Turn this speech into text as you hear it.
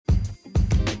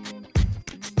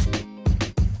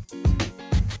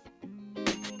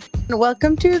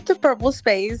Welcome to the Purple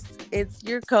Space. It's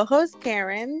your co-host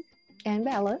Karen, and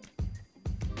Bella.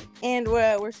 and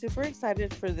we're super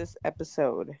excited for this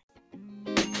episode.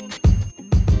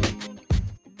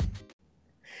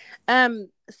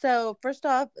 So first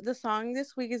off, the song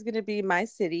this week is going to be "My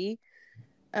City."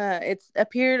 It's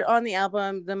appeared on the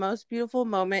album "The Most Beautiful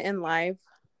Moment in Life,"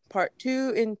 Part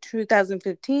 2 in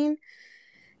 2015,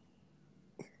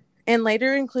 and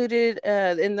later included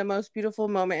in "The Most Beautiful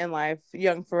Moment in Life,"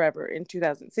 "Young Forever" in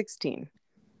 2016.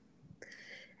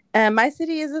 "My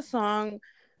City" is a song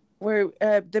where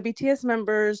the BTS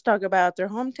members talk about their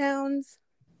hometowns.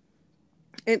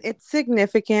 It's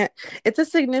significant. It's a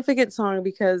significant song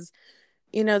because,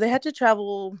 they had to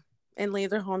travel and leave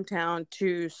their hometown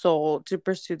to Seoul to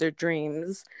pursue their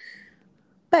dreams.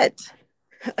 But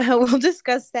we'll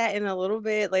discuss that in a little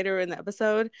bit later in the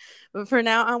episode. But for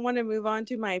now, I want to move on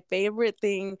to my favorite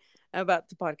thing about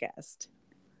the podcast.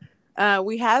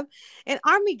 We have an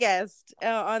army guest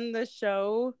on the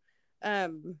show.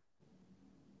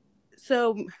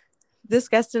 So this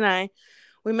guest and I,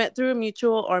 we met through a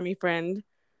mutual army friend.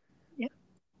 Yep.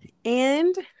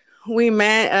 And we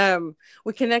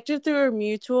connected through a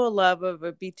mutual love of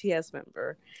a BTS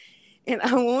member. And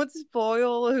I won't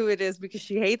spoil who it is because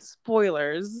she hates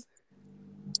spoilers.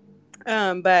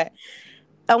 But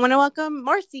I want to welcome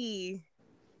Marcy.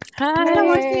 Hi. Hello,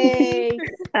 Marcy.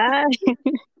 Hi.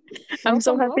 I'm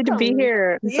so happy to be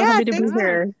here.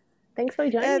 Thanks for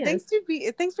joining us.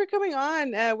 Thanks for coming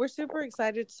on. We're super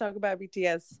excited to talk about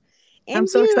BTS. And I'm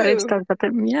so excited to talk about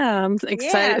them. Yeah, I'm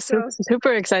excited. Yeah,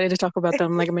 super excited to talk about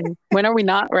them. When are we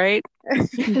not, right?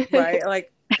 Right,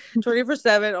 like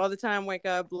 24/7 all the time. Wake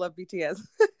up, love BTS.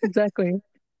 Exactly.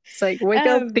 It's like wake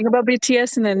up, think about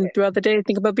BTS, and then throughout the day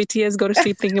think about BTS. Go to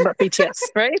sleep thinking about BTS.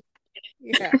 Right?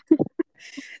 Yeah.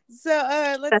 So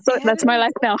that's my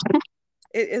life now.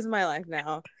 It is my life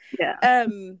now. Yeah.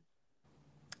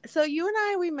 So you and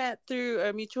I, we met through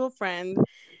a mutual friend,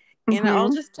 and I'll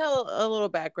just tell a little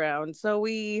background. So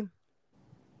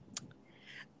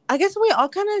I guess we all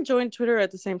kind of joined Twitter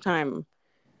at the same time.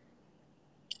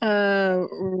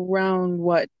 Around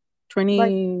what?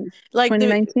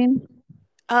 2019?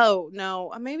 Oh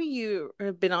no, maybe you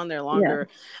have been on there longer.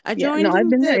 Yeah. I joined. I've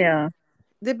been there. Yeah.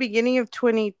 The beginning of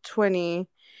 2020,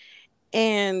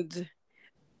 and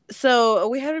so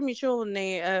we had a mutual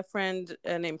friend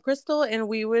named Crystal, and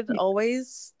we would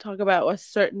always talk about a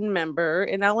certain member,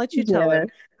 and I'll let you tell him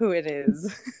who it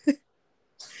is.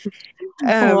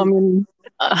 None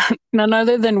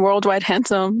other than worldwide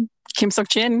handsome Kim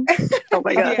Seok-jin. Oh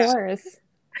my god! Of course.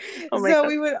 So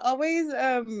we would always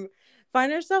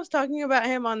find ourselves talking about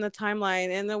him on the timeline,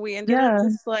 and then we ended up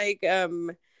just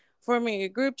forming a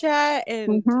group chat,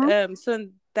 and so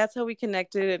that's how we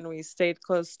connected, and we stayed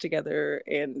close together,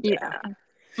 and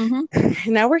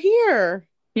now we're here.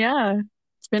 Yeah,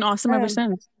 it's been awesome ever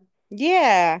since.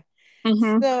 Yeah.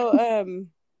 So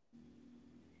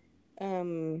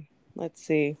let's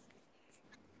see,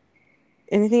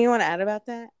 anything you want to add about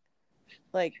that?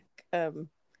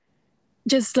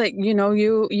 Just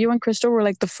you and Crystal were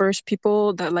like the first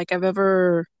people that like I've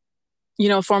ever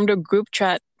formed a group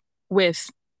chat with,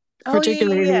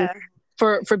 particularly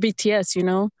for BTS,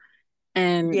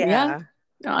 and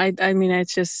I mean,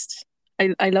 it's just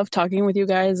I love talking with you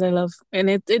guys. And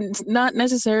it's not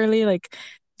necessarily like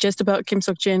just about Kim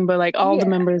Seok-jin, but like all the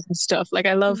members and stuff. Like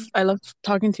I love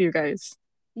talking to you guys.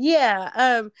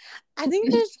 I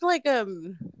think there's like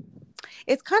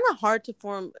it's kind of hard to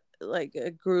form like a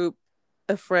group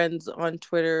of friends on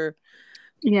Twitter.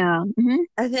 Yeah.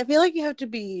 I feel like you have to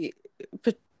be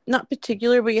not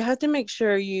particular, but you have to make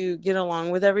sure you get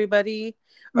along with everybody,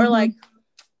 or like,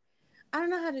 I don't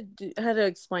know how to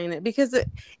explain it, because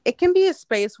it can be a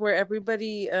space where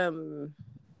everybody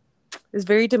is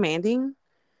very demanding.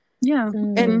 Yeah.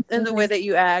 And the way that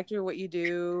you act or what you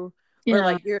do, or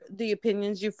like the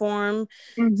opinions you form.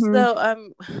 So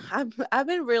I've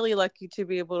been really lucky to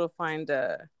be able to find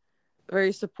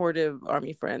very supportive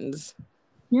army friends.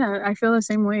 Yeah, I feel the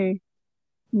same way.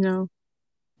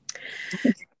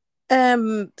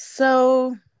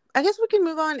 So I guess we can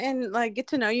move on and like get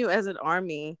to know you as an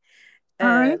army. All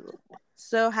right.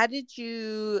 So how did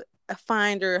you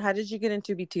find, or how did you get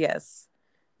into BTS?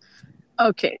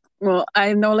 Okay, well,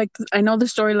 I know the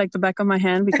story like the back of my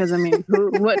hand, because I mean,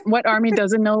 what army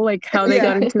doesn't know like how they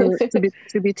got into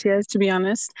to BTS? To be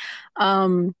honest,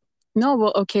 no,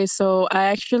 well, okay, so I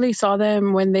actually saw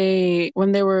them when they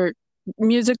were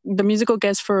the musical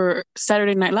guest for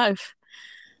Saturday Night Live.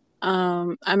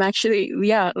 I'm actually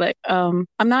I'm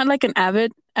not like an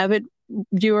avid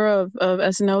viewer of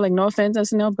SNL, like no offense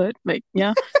SNL, but like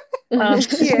yeah.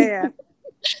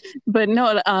 But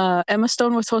no, Emma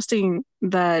Stone was hosting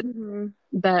that Mm-hmm.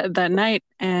 that night,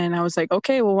 and I was like,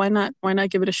 okay, well, why not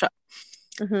give it a shot?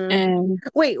 Mm-hmm. And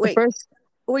Wait, first,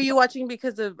 were you watching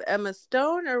because of Emma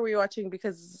Stone, or were you watching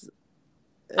because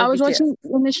I of was BTS? watching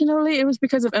initially. It was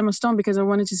because of Emma Stone because I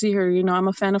wanted to see her. You know, I'm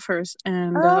a fan of hers,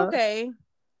 Oh, okay.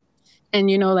 and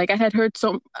you know, like I had heard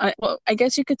well, I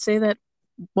guess you could say that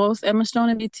both Emma Stone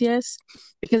and BTS,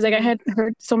 because like I Mm-hmm. had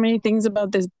heard so many things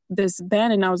about this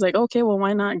band, and I was like, okay, well,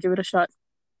 why not give it a shot?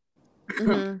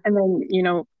 Mm-hmm. And then you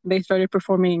know they started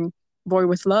performing "Boy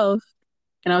with Love,"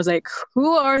 and I was like,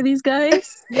 who are these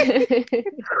guys?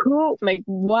 Who, like,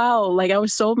 wow, like I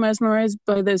was so mesmerized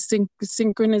by the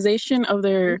synchronization of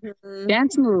their Mm-hmm.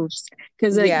 dance moves,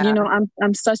 because like you know Yeah.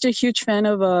 I'm such a huge fan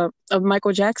of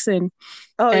Michael Jackson,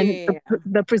 Oh and yeah.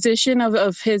 the precision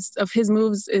of his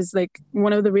moves is like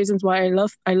one of the reasons why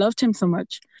I loved him so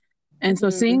much. And so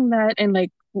Mm-hmm. seeing that, and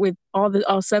like with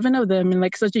all seven of them in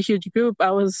like such a huge group,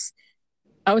 I was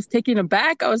taken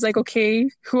aback. I was like, okay,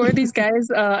 who are these guys?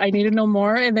 I need to know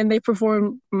more. And then they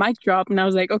performed Mic Drop, and I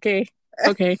was like, okay,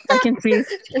 I can see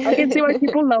why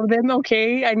people love them.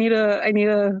 Okay, I need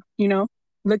to, you know,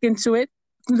 look into it,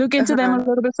 look into them a Uh-huh.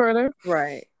 little bit further.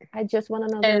 Right. I just want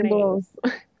to know their And well, names.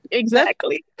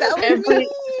 exactly, That was every me.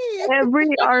 every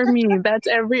army. That's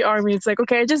every army. It's like,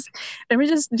 okay, let me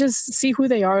just see who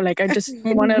they are. Like, I just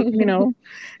want to, you know,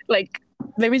 like,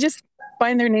 let me just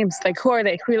find their names. Like, who are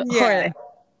they? Who are Yeah. they?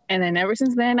 And then ever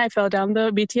since then, I fell down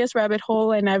the BTS rabbit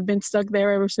hole, and I've been stuck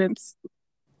there ever since.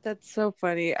 That's so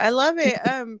funny. I love it.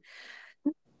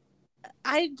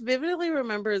 I vividly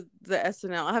remember the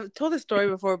SNL. I have told this story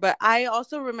before, but I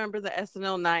also remember the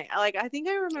SNL night. I think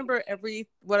I remember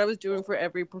what I was doing for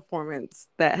every performance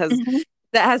Mm-hmm.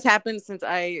 that has happened since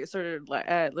I started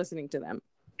listening to them.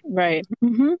 Right.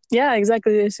 Mm-hmm. Yeah,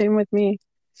 exactly the same with me.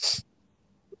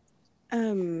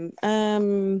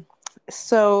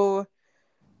 So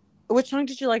which song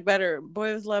did you like better,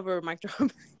 Boy with Love or Mic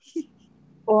Drop?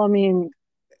 Well, I mean,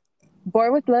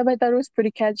 Boy with Love, I thought it was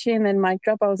pretty catchy, and then Mic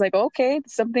Drop, I was like, okay,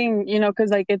 something, you know,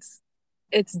 because like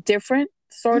it's different,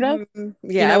 sort of. Mm-hmm.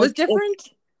 You Yeah, it know, was different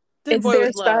than it's Boy their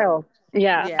with Love. style.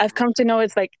 Yeah, Yeah. I've come to know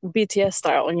it's like BTS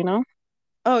style, you know?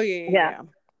 Oh yeah, Yeah. yeah,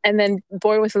 And then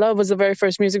Boy with Love was the very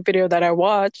first music video that I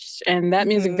watched, and that yeah.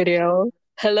 music Mm-hmm. video,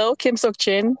 hello Kim Sok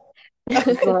Chin,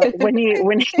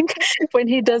 when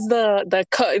he does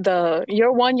the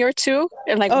you're one, you're two,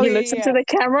 and like Oh he yeah, looks into yeah. the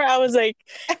camera, I was like,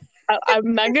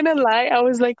 I'm not gonna lie, I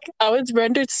was like, I was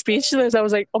rendered speechless. I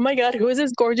was like, oh my god, who is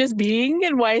this gorgeous being,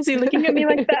 and why is he looking at me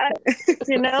like that?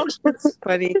 You know? That's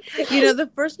funny. You know, the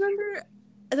first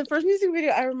music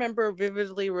video I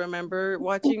vividly remember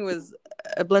watching was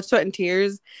Blood, Sweat, and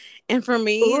Tears, and for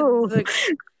me, Ooh,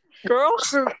 girl.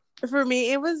 for for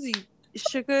me, it was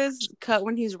Suga's cut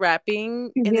when he's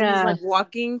rapping, and then he's Yeah. like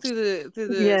walking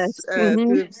Yes. Mm-hmm.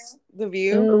 through the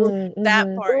view. Ooh, That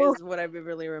Mm-hmm. part ooh, is what I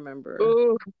vividly remember.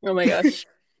 ooh. Oh my gosh.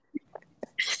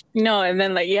 No, and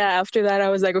then like yeah, after that I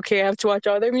was like, okay, I have to watch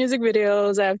all their music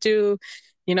videos. I have to,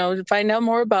 you know, find out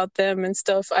more about them and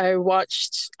stuff. I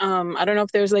watched I don't know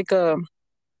if there's like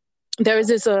there was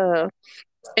this an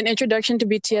introduction to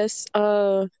BTS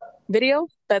video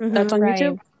that's Mm-hmm. on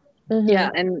YouTube. Right. Yeah,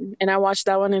 Mm-hmm. and I watched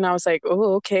that one and I was like,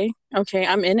 oh, okay. Okay,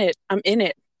 I'm in it. I'm in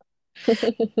it.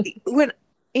 When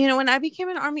when I became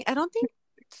an army, I don't think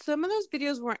some of those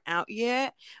videos weren't out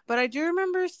yet, but I do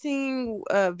remember seeing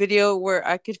a video where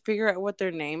I could figure out what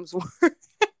their names were.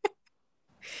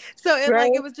 So it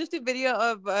Right? was just a video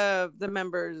of the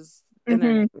members and their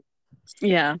Mm-hmm. names.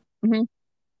 Yeah. Mm-hmm.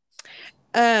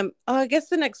 I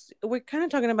guess we're kind of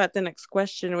talking about the next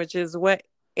question, which is what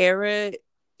era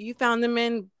you found them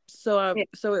in. Yeah.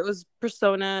 So it was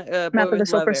Persona, Map Boy of the with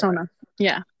Soul Love era. Persona.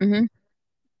 Yeah. Mm-hmm.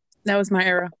 That was my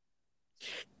era.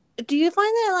 Do you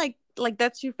find that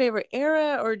that's your favorite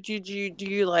era, or do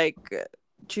you like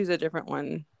choose a different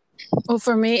one? Well,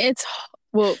 for me,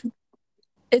 well,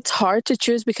 it's hard to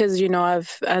choose because you know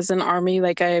I've as an army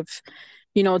like I've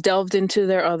you know delved into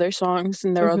their other songs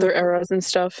and their other Mm-hmm. eras and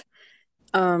stuff.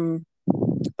 Um,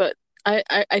 but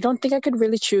I don't think I could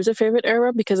really choose a favorite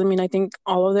era because I mean I think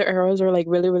all of their eras are like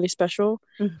really really special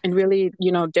and really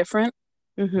you know different.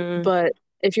 Mm-hmm. But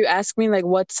if you ask me like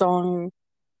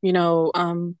you know,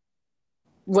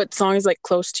 what song is like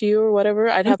close to you or whatever,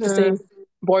 I'd have to say Mm-hmm.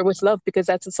 "Boy with Love" because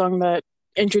that's a song that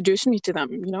introduced me to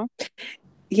them. You know.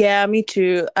 Yeah, me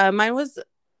too. Mine was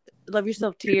Love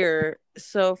Yourself Tear.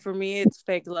 So for me, it's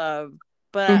Fake Love.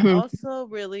 But I Mm-hmm. also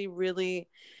really, really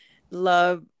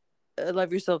love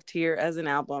Love Yourself Tear as an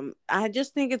album. I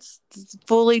just think it's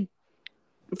fully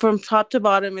from top to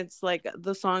bottom. It's like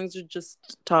the songs are just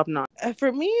top notch.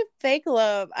 For me, Fake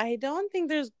Love, I don't think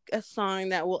there's a song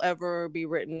that will ever be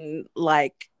written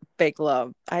like Fake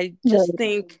Love. I just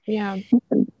think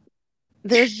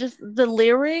there's just the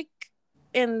lyric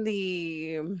and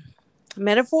the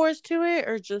metaphors to it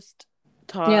are just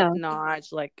top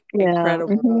notch, like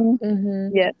incredible.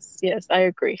 Yes, I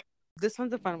agree. This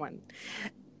one's a fun one.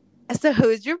 So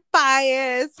who's your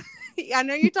bias? I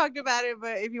know you talked about it,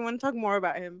 but if you want to talk more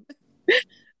about him.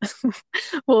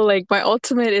 Well, like my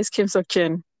ultimate is Kim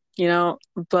Seok-jin, you know,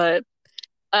 but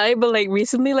like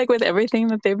recently, like with everything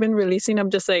that they've been releasing, I'm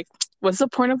just like, what's the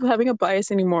point of having a bias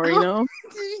anymore, you know?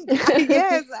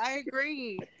 Yes, I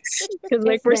agree. Because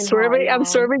like we're swerving, I'm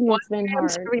swerving one way, I'm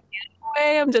swerving the other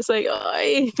way. I'm just like,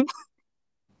 oh.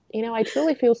 You know, I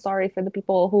truly feel sorry for the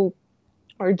people who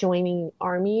are joining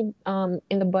ARMY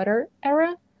in the Butter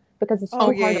era, because it's so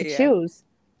hard to choose.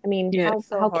 I mean,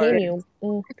 how can you?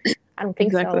 I don't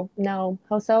think so. No.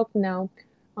 Hoseok, no.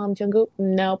 Jungkook,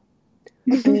 no.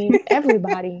 I mean,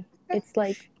 everybody. It's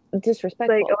like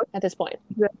disrespectful at this point.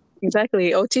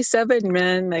 Exactly. OT7,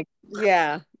 man. Like,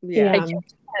 yeah. Like,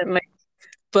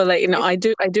 but like, you know, I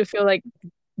do feel like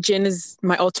Jin is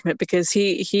my ultimate, because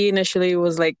he initially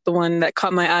was like the one that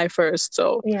caught my eye first.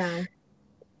 So yeah.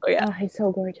 Oh, he's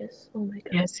so gorgeous. Oh my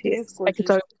god. Yes, he is. I could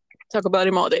talk about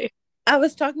him all day. I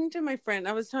was talking to my friend.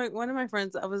 One of my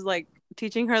friends. I was like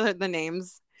teaching her the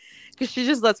names because she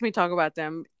just lets me talk about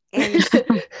them. And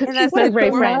that's what a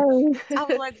great friend. I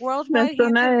was like, worldwide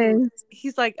handsome. Nice.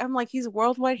 I'm like, he's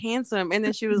worldwide handsome. And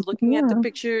then she was looking at the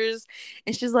pictures,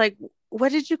 and she's like,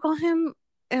 what did you call him?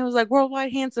 And I was like,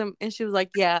 worldwide handsome. And she was like,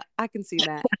 yeah, I can see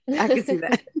that. I can see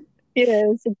that.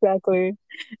 Yes, exactly.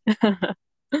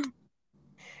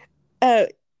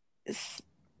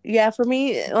 Yeah, for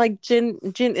me, like Jin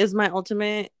is my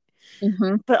ultimate.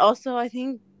 But also I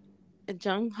think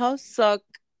Jung Hoseok,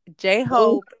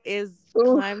 J-Hope is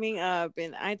climbing up,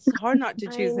 and it's hard not to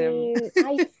choose him.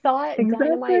 I thought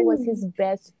Dynamite was his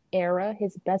best era,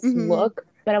 his best look,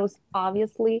 but I was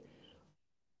obviously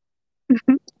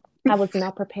I was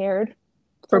not prepared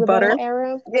for the Butter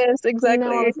era. Yes, exactly.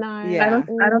 No, I was not. Yeah.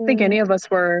 I don't think any of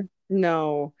us were.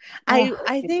 No.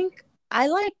 I think I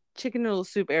like Chicken Noodle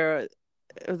Soup era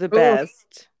the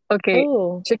best. Okay.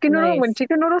 Chicken Noodle, when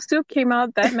Chicken Noodle Soup came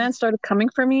out, that man started coming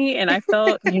for me, and I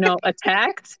felt,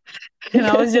 attacked. And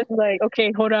I was just like,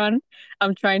 okay, hold on.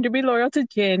 I'm trying to be loyal to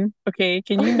Jin. Okay,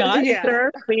 can you not,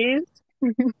 sir, please?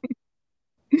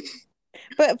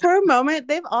 But for a moment,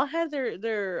 they've all had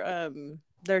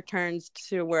their turns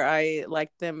to where I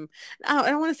like them. I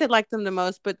don't want to say like them the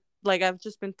most, but like I've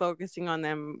just been focusing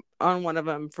on one of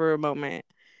them for a moment.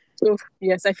 Oof,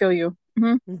 yes, I feel you.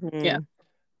 Yeah,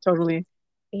 totally.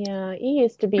 Yeah, he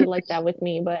used to be like that with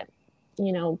me, but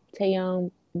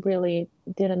Taeyoung really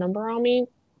did a number on me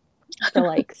for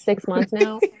like 6 months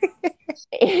now.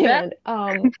 And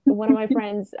one of my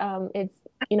friends, it's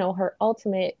her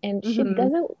ultimate, and she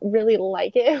doesn't really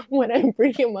like it when I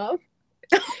bring him up.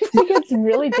 She gets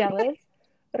really jealous,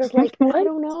 but it's like, I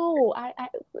don't know.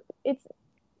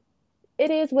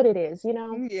 It is what it is,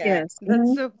 Yeah, yes.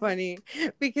 That's so funny,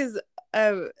 because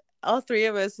all three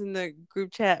of us in the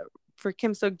group chat for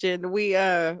Kim Seok-jin, we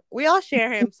all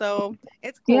share him, so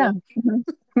it's cool. Yeah.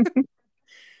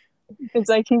 It's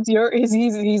like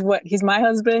he's what? He's my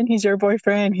husband. He's your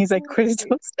boyfriend. He's like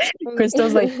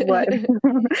Crystal's like what?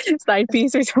 Side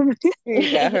piece or something.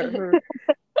 Yeah,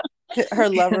 her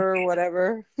lover or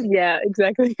whatever. Yeah,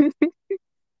 exactly.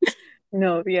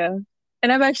 No, yeah.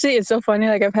 And it's so funny.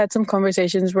 Like I've had some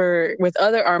conversations with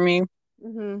other ARMY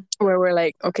where we're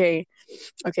like, okay,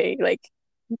 like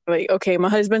okay, my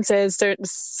husband says so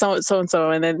and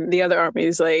so, and then the other ARMY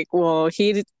is like, well,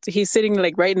 he's sitting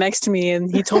like right next to me,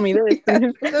 and he told me this.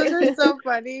 Those are so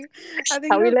funny. I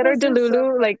think how we let our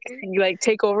Delulu like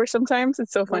take over sometimes.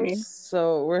 It's so funny.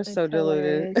 We're so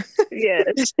deluded.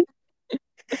 Yes.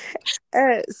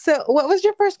 So what was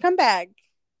your first comeback?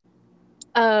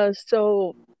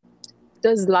 So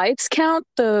does Lights count,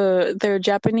 their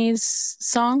Japanese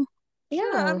song?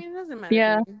 Yeah, I mean, it doesn't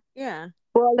matter. Yeah.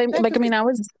 Well, like I mean, I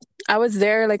was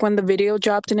there like when the video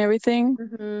dropped and everything,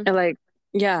 and like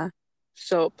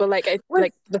So, but like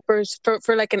like the first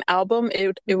for like an album,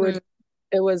 it was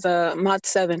Mod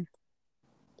 7.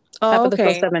 Oh,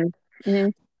 okay. 7.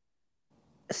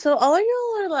 So all of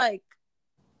y'all are like,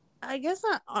 I guess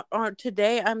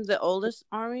today I'm the oldest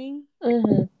ARMY.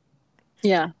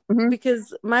 Yeah.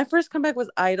 Because my first comeback was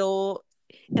Idol,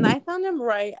 and I found them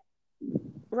right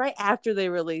after they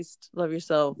released Love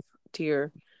Yourself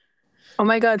Tear. Oh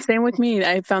my god, same with me.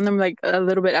 I found them like a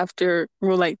little bit after,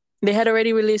 well, like they had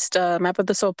already released Map of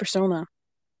the Soul Persona.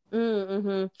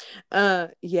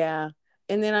 Yeah.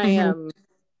 And then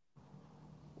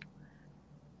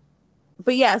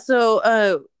but yeah,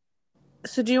 so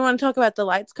do you want to talk about the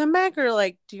lights comeback, or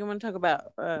like do you want to talk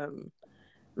about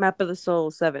Map of the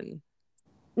Soul 7?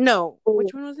 No,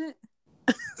 which one was it?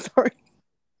 Sorry.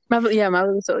 Map of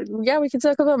the Soul. Yeah, we can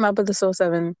talk about Map of the Soul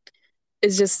 7.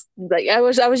 It's just like I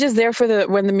was just there for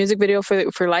when the music video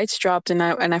for Lights dropped, and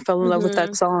I fell in love with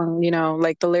that song, you know,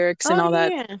 like the lyrics and all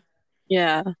that.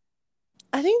 Yeah.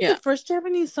 I think the first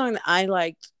Japanese song that I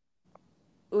liked,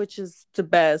 which is the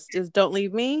best, is Don't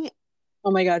Leave Me.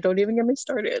 Oh my god, don't even get me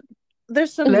started.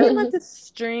 There's something about the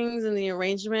strings and the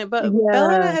arrangement, but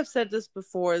Bella and I have said this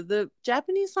before. The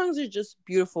Japanese songs are just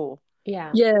beautiful.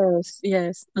 Yeah.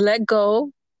 Yes. Let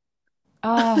Go.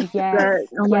 Oh yes.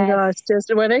 Oh my gosh!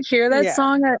 Just when I hear that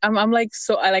song, I'm like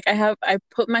I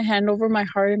put my hand over my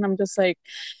heart and I'm just like,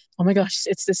 oh my gosh,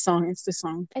 it's this song. It's such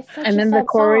and a then sad the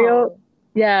choreo, song.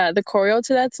 Yeah, the choreo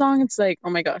to that song, it's like, oh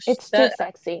my gosh, it's too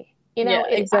sexy. You know,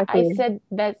 exactly. I said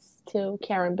that's to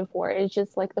Karen before. It's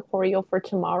just like the choreo for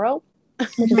Tomorrow,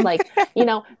 which is like, you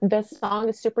know, the song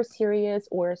is super serious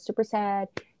or super sad,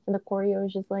 and the choreo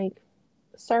is just like,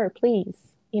 sir, please,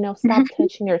 you know, stop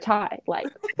touching your tie. Like,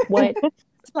 what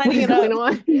is going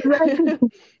on?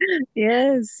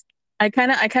 Yes, I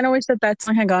kind of wish that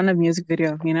song had gotten a music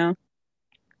video. You know.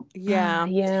 Yeah.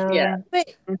 But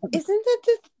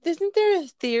isn't there a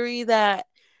theory that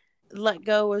Let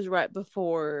Go was right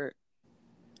before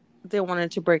they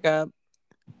wanted to break up?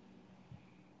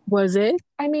 Was it?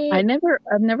 I mean, I've never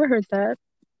heard that.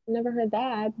 Never heard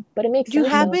that, but it makes sense. You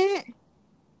haven't?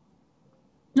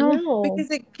 No,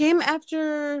 because it came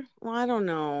after. Well, I don't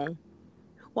know.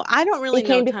 Well, I don't really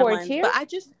know timelines, but I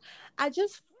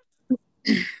just.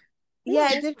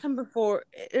 Yeah, it did come before.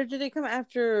 Or did it come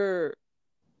after?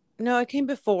 No, it came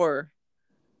before.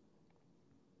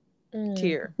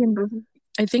 Tear.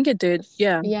 I think it did.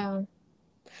 Yeah. Yeah.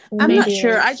 I'm not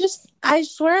sure. I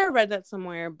swear I read that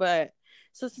somewhere, but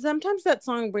so sometimes that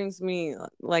song brings me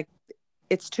like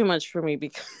it's too much for me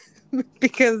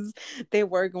because they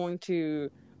were going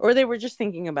to, or they were just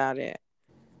thinking about it.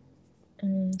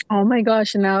 Oh my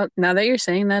gosh! Now that you're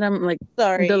saying that, I'm like,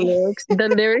 sorry. The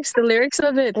lyrics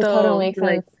of it, though. Totally makes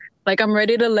sense. Like I'm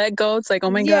ready to let go. It's like, oh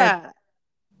my god.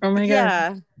 Oh my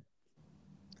god.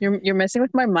 You're messing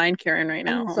with my mind, Karen, right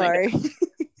now. I'm sorry.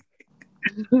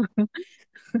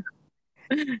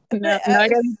 now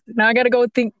I gotta go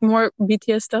think more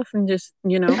BTS stuff and just,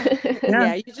 you know.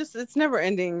 Yeah, it's never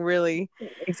ending, really.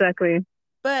 Exactly.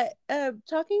 But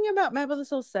talking about Map of the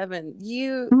Soul 7,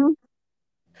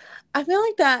 I feel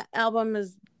like that album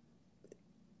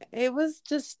it was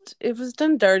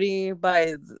done dirty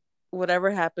by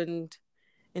whatever happened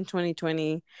in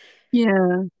 2020.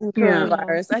 Yeah.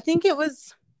 Coronavirus. I think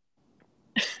it's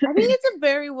a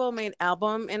very well made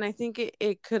album, and I think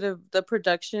it could have, the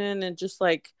production and just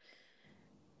like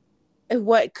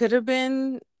what could have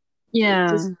been, it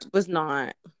just was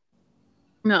not.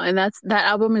 No, and that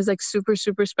album is like super,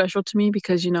 super special to me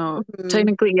because, you know,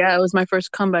 technically, it was my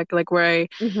first comeback, like where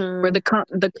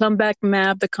the comeback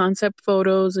map, the concept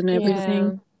photos and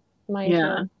everything.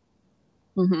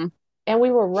 And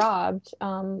we were robbed.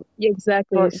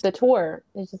 Exactly. For the tour.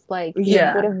 It's just like,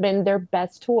 it would have been their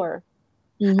best tour.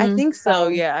 I think so.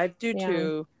 Yeah, I do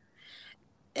too.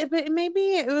 But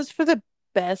maybe it was for the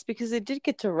best because they did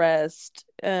get to rest.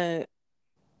 I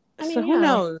mean, so who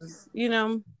knows? You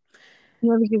know.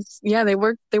 Yeah, because they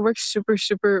work super,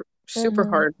 super, super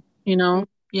hard. You know.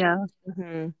 Yeah.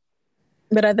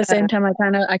 But at the same time,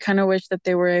 I kind of wish that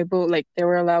they were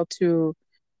allowed to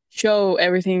show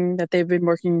everything that they've been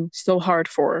working so hard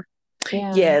for.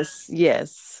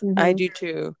 Yes, I do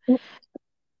too.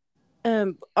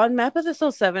 On Map of the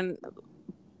Soul 7,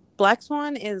 Black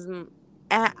Swan is,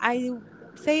 I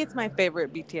say it's my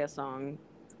favorite BTS song.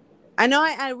 I know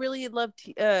I really love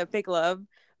Fake Love,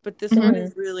 but this one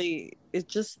is really,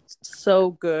 it's just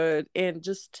so good, and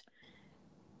just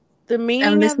the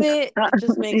meaning of it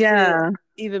just makes it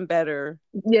even better.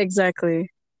 Yeah,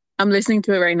 exactly. I'm listening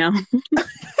to it right now.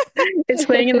 It's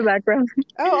playing in the background.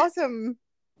 Oh, awesome.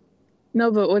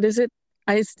 No, but what is it?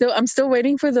 I'm still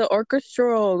waiting for the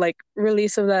orchestral like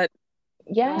release of that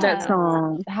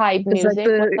song. Hype music. Like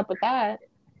what's up with that?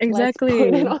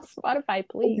 Exactly. Let's put it on Spotify,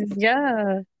 please.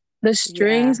 Yeah. The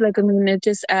strings, like, I mean, it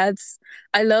just adds.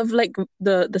 I love like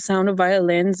the sound of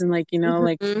violins and like, you know,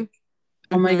 like,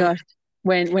 oh my gosh,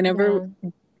 when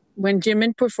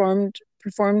Jimin performed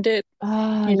it,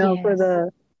 you know, for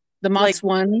the Mox like,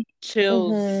 one,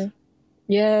 chills.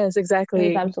 Yes, exactly.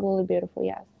 It's absolutely beautiful.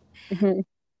 Yes.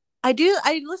 I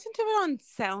listen to it on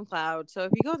SoundCloud, so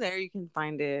if you go there, you can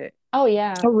find it. Oh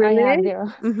yeah. Oh really? I have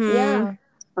there. Yeah.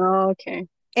 Oh, okay.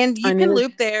 And you can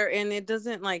loop there, and it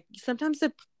doesn't like, sometimes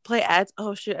the play ads.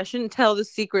 Oh shit, I shouldn't tell the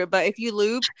secret, but if you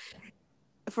loop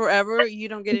forever, you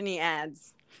don't get any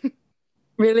ads.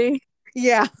 Really?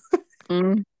 Yeah.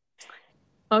 Mm.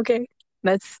 Okay,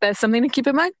 that's something to keep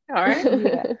in mind. All right.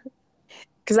 Yeah.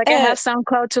 Because like I have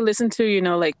SoundCloud to listen to, you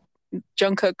know, like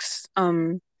Jungkook's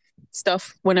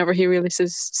stuff whenever he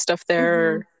releases stuff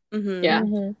there. Mm-hmm. Yeah.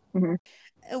 Mm-hmm.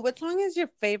 Mm-hmm. What song is your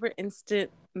favorite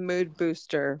instant mood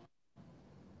booster?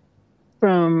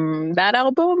 From that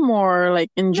album or like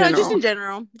in general? No, just in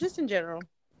general. Just in general.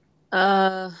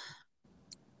 I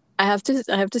have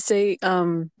to say,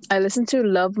 I listened to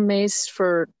Love Maze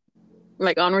for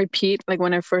like on repeat, like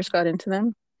when I first got into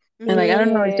them. And like I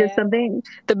don't know, it's just something.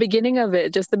 The beginning of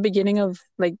it, just the beginning of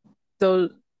like the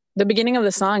beginning of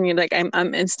the song. You're like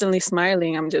I'm instantly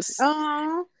smiling. I'm just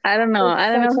Oh, I don't know. It's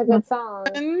I don't such know. a good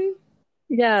song.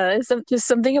 Yeah, it's just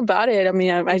something about it. I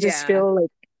mean, I just Yeah. feel like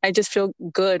I just feel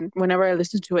good whenever I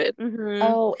listen to it. Mm-hmm.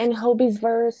 Oh, and Hobie's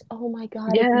verse. Oh my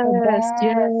God, Yes, it's the best.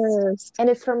 yes. And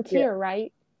it's from Yeah. Tear,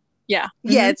 right? Yeah.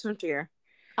 Yeah, Mhm. it's from Tear.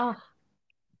 Ah,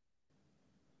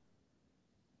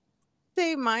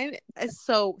 Say mine is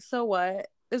so what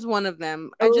is one of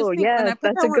them. I just Oh, think when I yes, put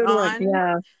that's that a one good one. on,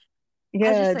 Yeah.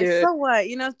 I just Yeah, say, dude. so what?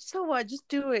 You know, so what? Just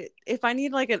do it. If I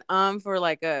need like an for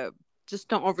like a just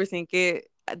don't overthink it.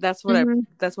 That's what Mhm.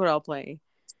 that's what I'll play.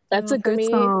 That's a for good me,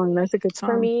 song. That's a good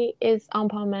for song. me is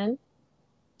Ampamen.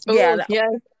 Yeah, Oh, yeah.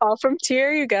 All from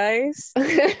Tear, you guys.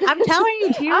 I'm telling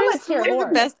you, Tear I'm a is Tear one of the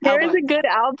whore. best Tear is a albums. good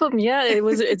album. Yeah,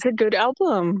 it's a good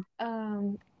album.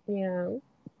 Yeah.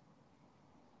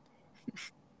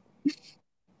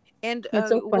 And That's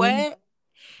so funny. what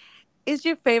is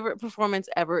your favorite performance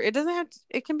ever? It doesn't have to,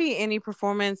 it can be any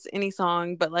performance, any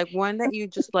song, but like one that you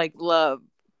just like love.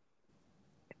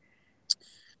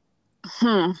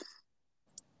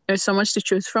 There's so much to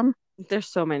choose from. There's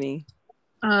so many.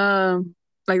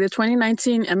 Like the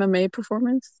 2019 MMA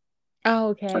performance.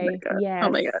 Oh, Oh my okay. god. Yes. Oh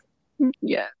my god.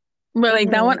 Yeah. But like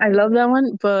that one, I love that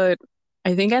one. But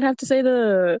I think I'd have to say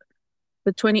the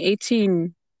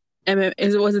 2018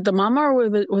 MMA. Was it the Mama or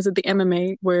was it the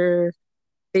MMA where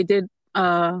they did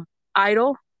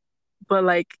Idol, but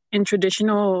like in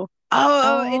traditional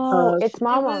Oh, it's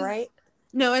Mama, it was, right?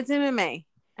 no, it's MMA.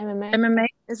 MMA. MMA.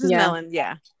 This is Yeah, Melon.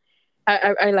 Yeah.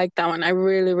 I like that one. I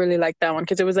really really like that one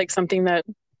because it was like something that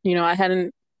I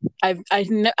hadn't I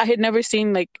had never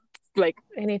seen like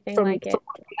Anything from like it.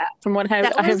 from what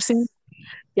That I have was seen.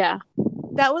 Yeah.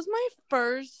 that was my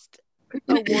first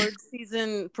award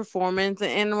season performance,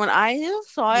 and when I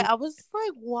saw it, I was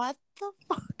like, "What the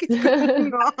fuck is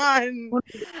going on?"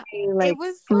 Like It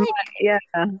was yeah.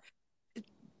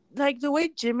 like the way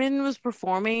Jimin was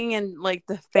performing, and like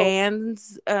the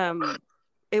fans.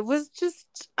 It was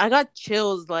just I got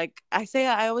chills. Like I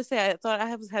always say, I thought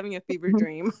I was having a fever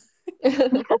dream.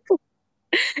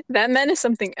 That man is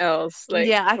something else. Like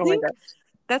Yeah, I oh my think god.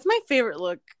 that's my favorite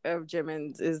look of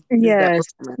Jimin's is that Yes.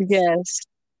 performance. Yes.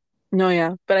 No,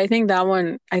 yeah, but I think that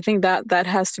one. I think that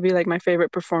has to be like my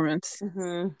favorite performance.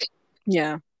 Mm-hmm.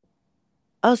 Yeah.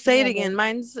 I'll say it again.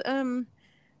 Mine's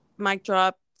Mic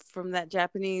Drop from that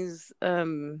Japanese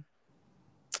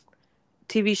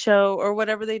TV show or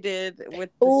whatever they did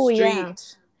with the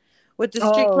street. With the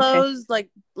street clothes, like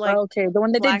okay, the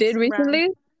one that they did recently.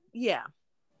 Yeah.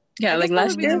 Yeah, I like guess that last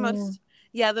would be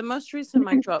year. the most recent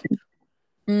Mic Drop.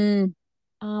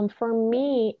 For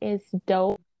me, it's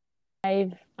Dope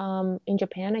Live in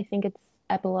Japan. I think it's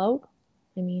Epilogue.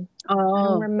 I mean, I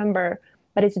don't remember,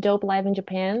 but it's Dope Live in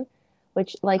Japan,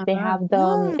 which like they have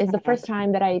the is the first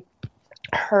time that I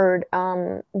heard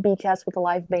BTS with a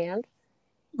live band.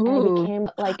 And I became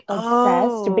like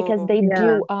obsessed because they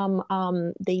do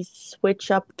they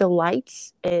switch up the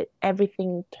lights.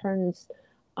 Everything turns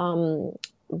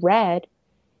red.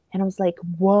 And I was like,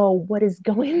 whoa, what is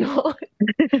going on?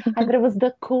 I thought it was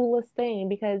the coolest thing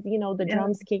because, the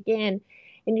drums kick in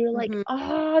and you're like,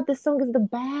 this song is the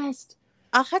best.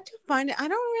 I'll have to find it. I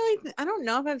don't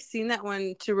know if I've seen that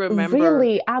one to remember.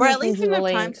 Really? Or at least enough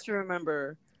times to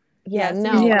remember. I'm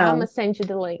gonna send you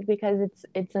the link because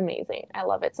it's amazing. I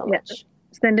love it so much.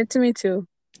 Send it to me too.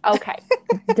 Okay,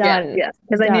 done. Yeah,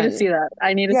 because I need to see that.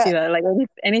 I need to see that. Like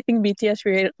anything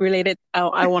BTS related,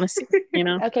 I want to see.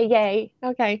 Okay, yay.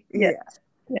 Okay. Yeah.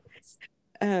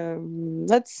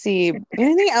 Let's see.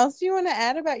 Anything else you want to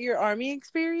add about your army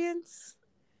experience?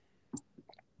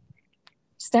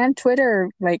 Stan Twitter,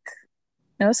 like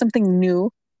that was something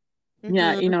new.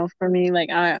 Yeah, for me, like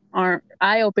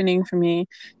eye opening for me.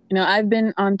 I've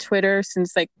been on Twitter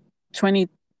since like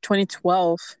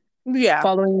 2012. Yeah.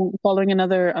 Following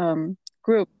another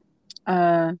group.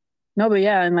 No, but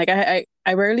yeah, and like I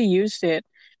rarely used it.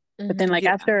 But then like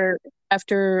after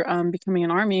becoming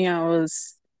an army, I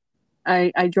was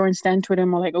I joined Stan Twitter.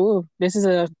 I'm like, oh, this is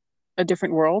a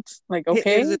different world. Like, It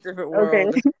okay, is a different okay,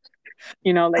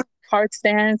 world. like hard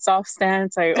stance, soft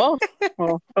stance. Like, oh,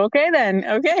 well, okay then,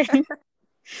 okay.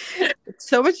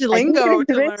 So much I can get lingo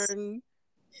into to this. learn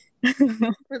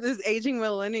for this aging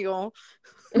millennial.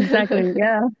 Exactly.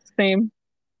 Yeah. Same.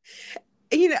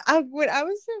 When I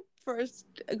was first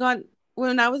gone,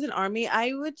 when I was in army,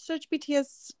 I would search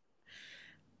BTS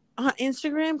on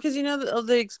Instagram because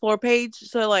the explore page,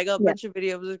 so like a Yeah. bunch of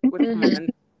videos would come on.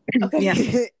 Okay,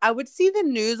 Yeah. I would see the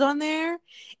news on there,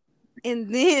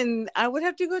 and then I would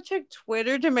have to go check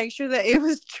Twitter to make sure that it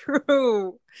was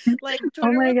true. Like Oh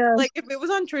Twitter my was gosh. like, if it was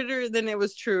on Twitter, then it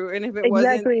was true, and if it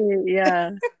wasn't, Exactly.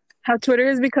 Yeah. How Twitter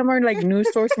has become our like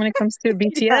news source when it comes to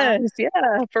yeah. BTS.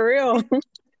 Yeah, for real.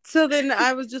 So then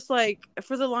I was just like,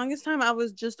 for the longest time, I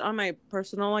was just on my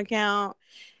personal account,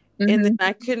 and then Mm-hmm.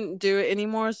 I couldn't do it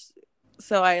anymore.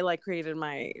 So I like created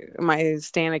my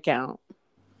Stan account.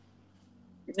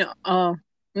 No, oh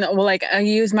no. Well, like I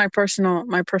use my personal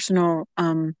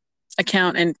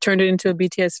account and turned it into a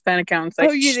BTS fan account. It's Oh,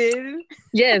 like, you did?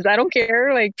 yes, I don't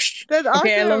care. Like, That's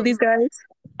okay, I love these awesome. guys.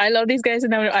 I love these guys,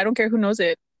 and I don't care who knows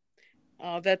it.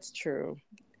 Oh, that's true.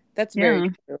 That's very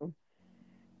Yeah. true.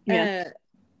 Yeah. Uh,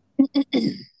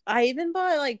 I even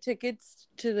bought like tickets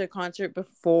to the concert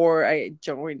before I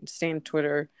joined Stan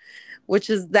Twitter, which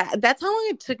is that's how long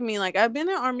it took me. Like I've been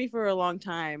in Army for a long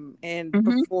time, and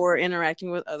Mm-hmm. before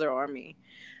interacting with other Army,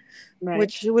 Right.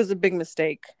 which was a big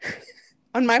mistake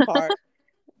on my part.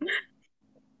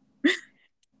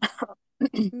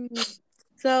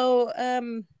 So,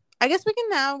 I guess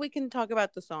we can talk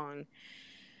about the song.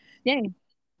 Yay.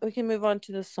 We can move on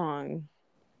to the song.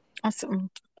 Awesome.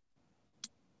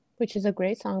 Which is a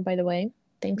great song, by the way.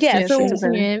 Thanks Yeah, for Yes, it's a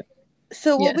choosing very it.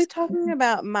 so we'll be yes. talking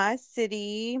about My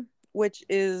City, which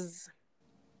is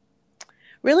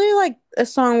really like a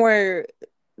song where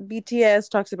BTS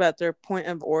talks about their point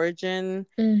of origin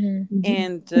Mm-hmm.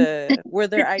 and where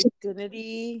their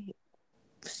identity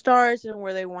starts and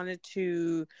where they wanted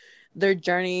to their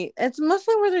journey. It's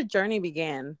mostly where their journey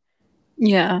began.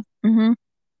 Yeah. Mm-hmm.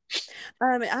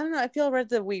 I don't know. I feel I read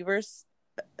the Weverse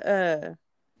uh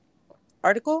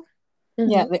article.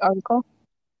 Yeah, Mm-hmm. the article.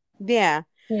 Yeah.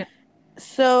 Yeah.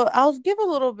 So I'll give a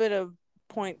little bit of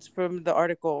points from the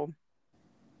article.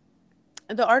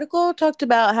 The article talked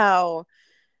about how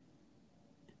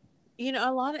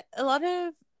a lot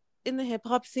of in the hip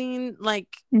hop scene, like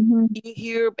Mm-hmm. you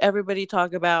hear everybody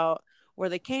talk about where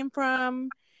they came from,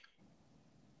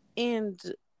 and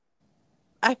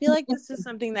I feel like this is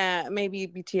something that maybe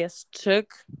BTS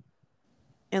took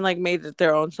and like made it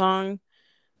their own song.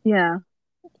 Yeah.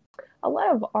 A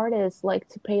lot of artists like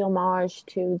to pay homage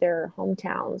to their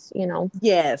hometowns,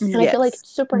 Yes, and I feel like yes. it's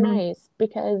super Mm-hmm. nice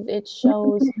because it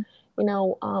shows,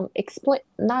 explain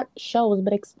not shows,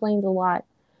 but explains a lot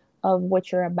of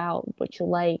what you're about, what you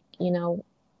like,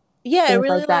 Yeah, things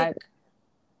really like like that.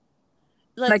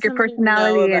 let Like your somebody know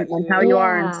personality about and how you. you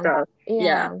are and Yeah, stuff. Yeah.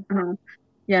 yeah. Uh-huh.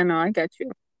 Yeah, no, I get you.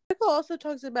 The article also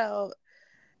talks about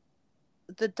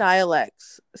the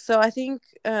dialects. So I think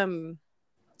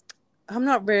I'm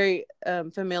not very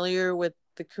familiar with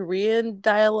the Korean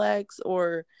dialects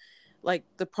or like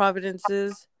the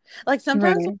provinces. Like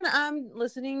sometimes Right. when I'm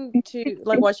listening to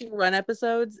like watching run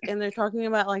episodes and they're talking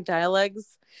about like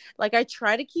dialects, like I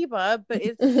try to keep up, but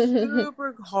it's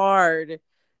super hard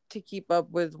to keep up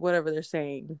with whatever they're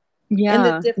saying and the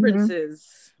Yeah. Mm-hmm.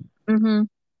 differences. Mm-hmm.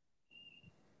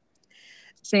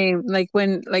 Same. Like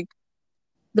when like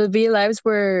the V Lives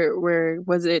where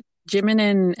was it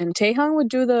Jimin and Taehyung would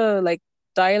do the like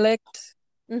dialect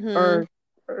Mm-hmm. or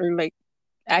like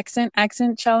accent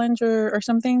challenge or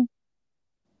something.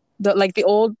 The like the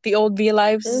old V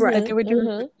Lives that Right. they would do.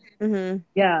 Mm-hmm. Mm-hmm.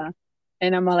 Yeah.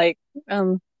 And I'm like,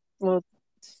 well,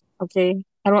 okay.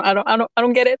 I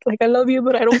don't get it. Like I love you,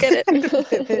 but I don't get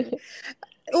it.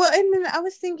 Well, and then I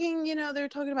was thinking, they're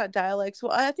talking about dialects.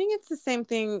 Well, I think it's the same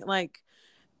thing like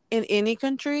in any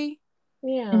country.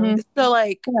 Yeah. Hmm. So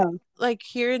Yeah. like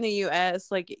here in the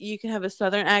US, like you can have a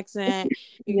southern accent,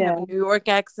 you can have Yeah. a New York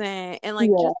accent, and like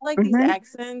Yeah. just like these Hmm.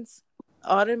 accents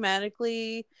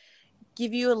automatically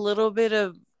give you a little bit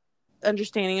of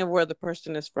understanding of where the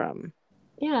person is from.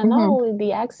 Yeah, not Hmm. only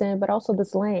the accent, but also the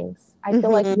slangs. I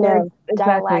feel like Mm-hmm. their Yeah.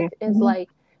 Exactly. dialect is Hmm. like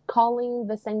calling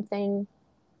the same thing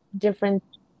different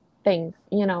things.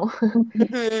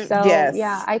 Mm-hmm. So, yeah,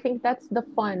 Yes. I think that's the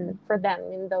fun for them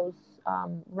in those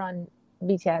run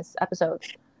BTS episodes.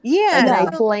 Like Yeah. Yeah.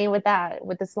 they So playing with that,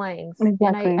 with the slangs. And I,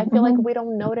 Exactly. I feel like Hmm. we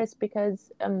don't notice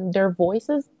because their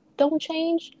voices don't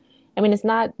change. I mean, it's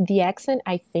not the accent,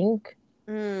 I think.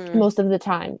 Mm. most of the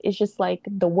time. It's just like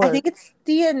the I think work. it's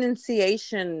the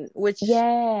enunciation, which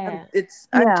Yeah.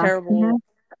 I'm Yeah. terrible.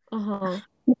 Uh-huh.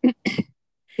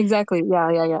 Exactly.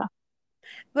 Yeah.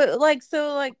 But like,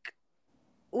 so like,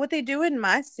 what they do in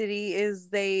my city is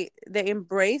they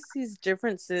embrace these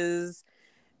differences,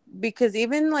 because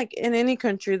even like in any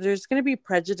country there's going to be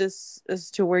prejudice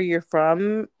as to where you're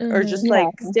from, or Mm-hmm. just Yeah.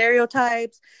 like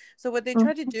stereotypes. So what they Mm.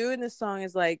 try to do in this song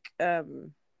is like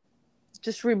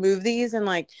just remove these and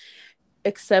like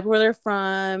accept where they're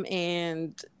from,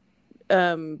 and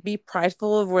be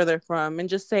prideful of where they're from, and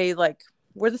just say like,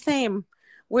 we're the same,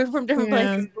 we're from different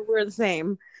Yeah. places, but we're the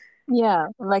same. Yeah.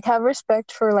 Like have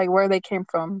respect for like where they came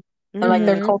from and like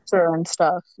their Mm-hmm. Mm-hmm. culture and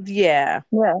stuff. Yeah.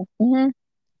 Yeah.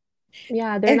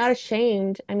 Yeah, they're And not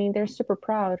ashamed. I mean, they're super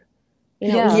proud.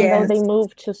 Yeah. Even though they yes,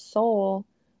 moved to Seoul,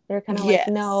 they're kind of like, yes.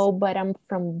 no, but I'm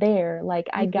from there. Like,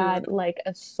 I got Mm-hmm. like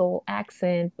a Seoul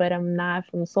accent, but I'm not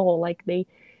from Seoul. Like, they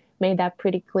made that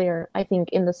pretty clear, I think,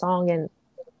 in the song and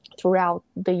throughout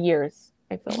the years,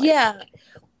 I feel like. Yeah,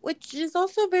 which is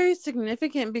also very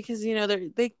significant because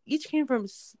they each came from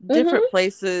different Mm-hmm.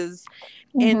 places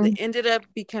and Hmm. ended up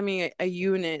becoming a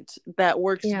unit that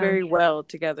works Yeah, very well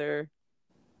together.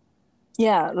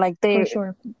 Yeah. Like for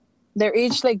sure. they're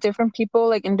each like different people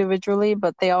like individually,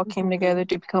 but they all came Mm-hmm. together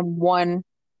to become one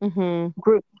Mm-hmm.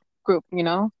 group group.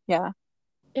 Yeah.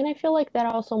 And I feel like that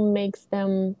also makes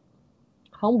them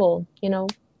humble, in a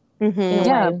Mm-hmm.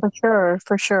 Yeah, way. for sure,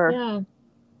 for sure. Yeah.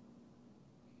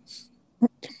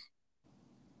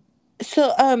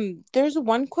 So there's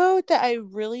one quote that I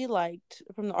really liked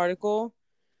from the article,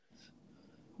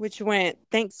 which went,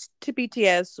 "Thanks to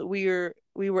BTS, we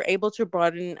were able to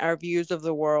broaden our views of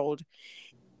the world."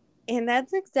 And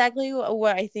that's exactly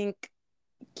what I think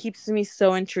keeps me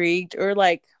so intrigued, or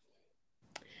like,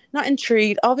 not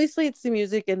intrigued. Obviously, it's the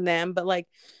music and them, but like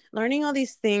learning all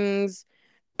these things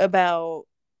about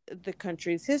the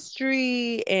country's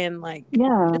history, and like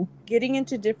Yeah. just getting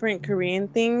into different Korean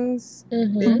things, it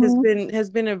Mm-hmm. has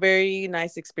Hmm. been a very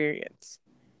nice experience.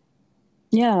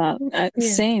 Yeah, Yeah.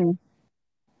 same.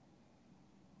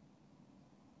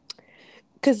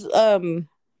 Because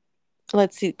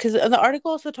let's see, because the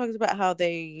article also talks about how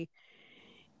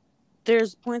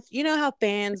there's points, how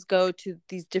fans go to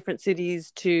these different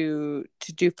cities to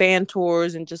do fan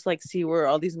tours and just like see where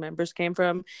all these members came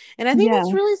from. And I think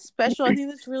that's Yeah. really special. I think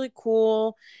that's really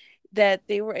cool that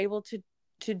they were able to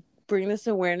bring this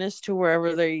awareness to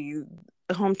wherever they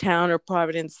hometown or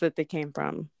province that they came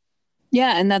from.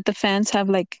 Yeah, and that the fans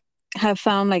have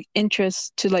found like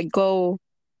interest to like go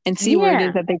and see where it is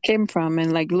Yeah. that they came from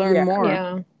and like learn Yeah. more.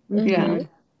 Yeah. Yeah. Mm-hmm.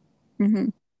 Hmm. Hmm.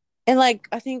 And like,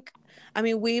 I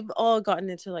mean, we've all gotten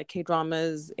into like K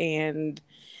dramas, and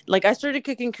like I started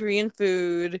cooking Korean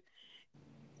food,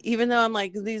 even though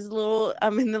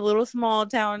I'm in the little small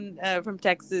town from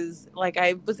Texas. Like,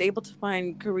 I was able to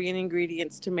find Korean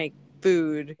ingredients to make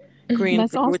Korean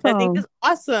That's food, which I think awesome. is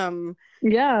awesome.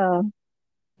 Yeah.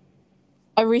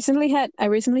 I recently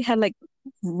had like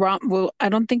well, I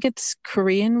don't think it's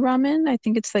Korean ramen. I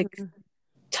think it's like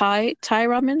Thai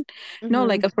ramen. No, Mm-hmm.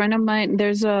 like a friend of mine,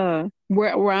 there's a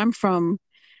where I'm from,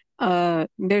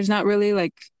 there's not really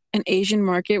like an Asian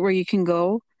market where you can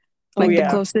go. Oh Like the Mm-hmm. yeah.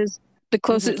 closest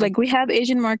Mm-hmm. like we have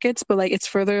Asian markets, but like it's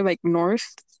further like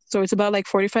north. So it's about like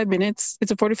 45 minutes.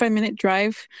 It's a 45-minute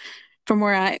drive from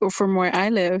where I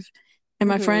live. And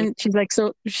my Mm-hmm. friend, she's like,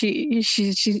 so she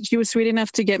was sweet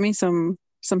enough to get me some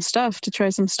stuff to try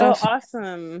some Oh, stuff.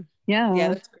 awesome. Yeah, Yeah.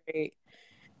 that's great.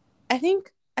 I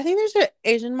think there's an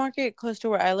Asian market close to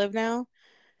where I live now,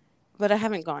 but I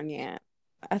haven't gone yet.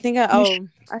 I think You sh-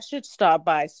 I should stop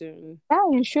by soon. yeah,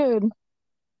 you should.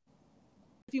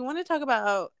 If you want to talk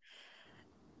about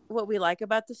what we like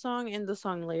about the song and the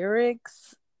song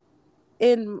lyrics,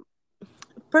 and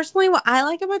personally, what I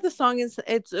like about the song is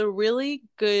it's a really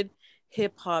good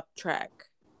hip hop track.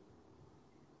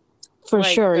 For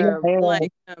sure. Yeah, yeah.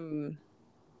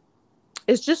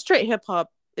 It's just straight hip hop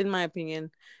in my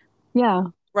opinion, Yeah.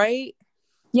 right?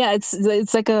 Yeah, it's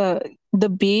like the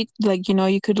beat, like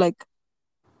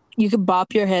you could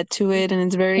bop your head to it, and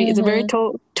it's a very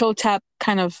Mm-hmm. toe tap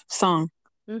kind of song.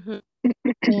 Mm-hmm. Uh,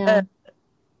 Yeah.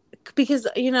 because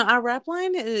our rap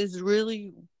line is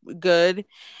really good,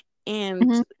 and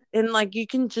Hmm. and like you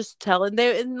can just tell,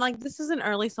 and like this is an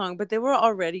early song, but they were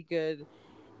already good.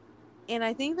 And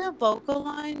I think the vocal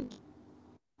line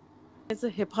is a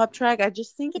hip hop track. I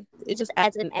just think it just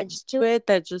adds an edge to it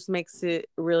that just makes it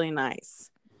really nice.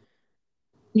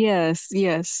 Yes,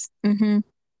 yes.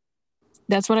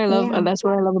 That's what I love. Yeah. That's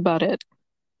what I love about it.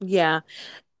 Yeah.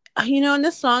 In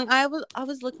this song I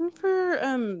was looking for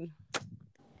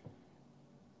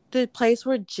the place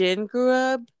where Jin grew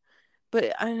up,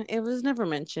 but it was never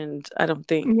mentioned, I don't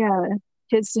think. Yeah,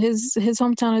 his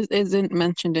hometown isn't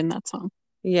mentioned in that song.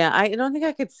 Yeah, I don't think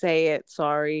I could say it.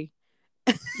 Sorry.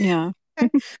 Yeah.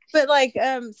 But like,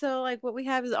 so like what we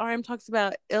have is RM talks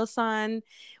about Ilsan,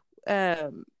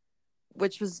 um,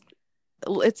 which was,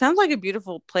 it sounds like a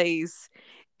beautiful place.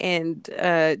 And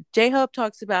J-Hope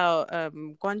talks about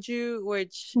Gwangju,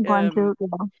 which Gwangju,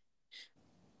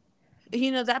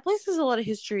 yeah. that place has a lot of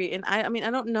history, and I mean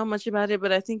I don't know much about it,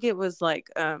 but I think it was like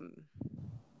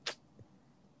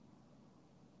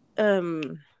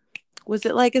was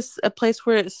it like a place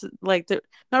where it's like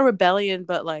not rebellion,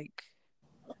 but like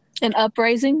An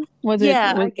uprising?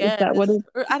 Yeah, I Is that what guess. it?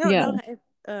 Or I don't Yeah. know if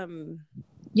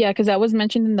Yeah, because that was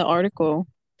mentioned in the article.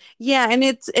 yeah, and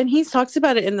he talks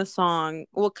about it in the song.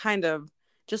 Well, kind of.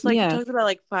 Just like he Yeah. talks about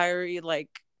like fiery, like,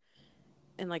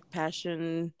 and like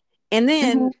passion. And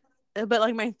Mm-hmm. then but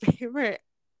like my favorite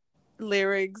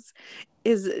lyrics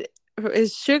is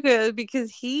Sugar,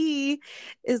 because he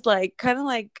is like kind of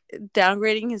like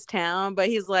downgrading his town, but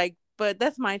he's like, but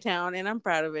that's my town and I'm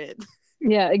proud of it.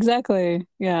 Yeah, exactly.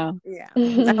 Yeah. Yeah.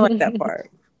 I like that part.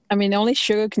 I mean, only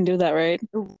Sugar can do that, right?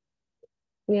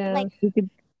 Yeah. Like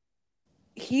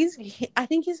I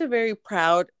think he's a very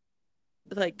proud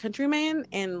like countryman,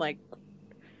 and like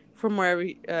from wherever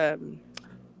did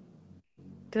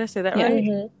I say that Yeah. right?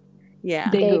 Mm-hmm. Yeah.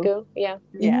 Daegu. Yeah.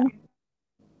 Yeah.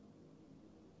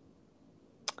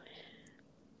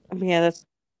 Yeah, that's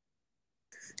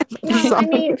No, I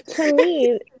mean, to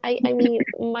me, I mean,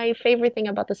 my favorite thing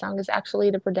about the song is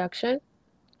actually the production.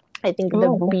 I think the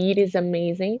Oh. beat is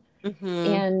amazing. mm-hmm.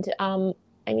 And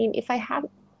I mean, if I had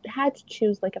to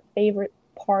choose like a favorite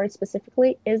part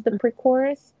specifically, is the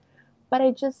pre-chorus. But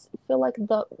I just feel like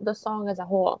the song as a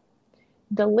whole,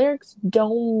 the lyrics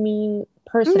don't mean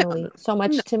personally so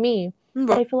much to me,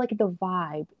 but I feel like the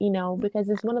vibe, because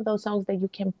it's one of those songs that you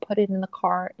can put it in the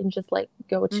car and just like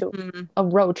go to Mm-hmm. a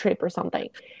road trip or something.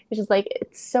 It's just like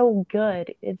it's so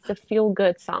good. It's a feel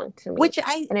good song to me,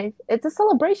 and it's a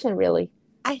celebration, really.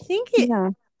 I think Yeah.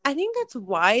 I think that's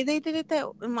why they did it that.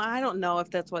 I don't know if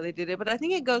that's why they did it, but I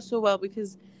think it goes so well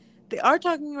because they are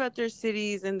talking about their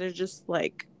cities, and they're just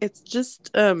like, it's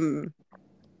just like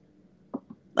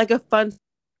a fun.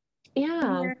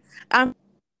 Yeah. I'm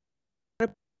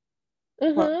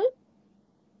Mhm.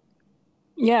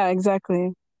 Yeah,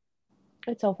 exactly.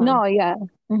 It's so fun. No, yeah.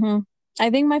 Mm-hmm. I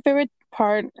think my favorite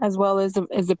part as well is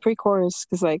the pre-chorus,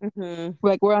 because like mm-hmm.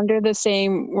 like we're under the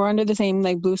same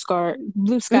like blue sky,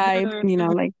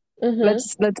 Mm-hmm. like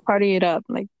Mhm. let's party it up,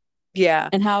 like, Yeah.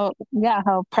 and how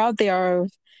proud they are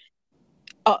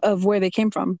of where they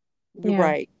came from. Yeah.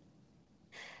 Right.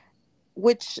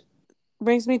 Which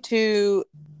brings me to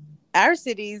our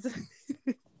cities.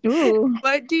 Ooh.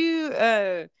 What do you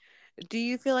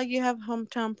feel like you have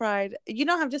hometown pride? You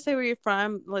don't have to say where you're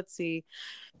from. Let's see.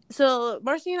 So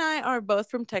Marcy and I are both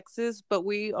from Texas, but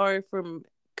we are from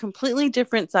completely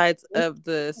different sides of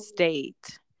the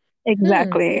state.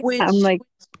 Exactly. I'm Which like,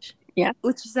 yeah.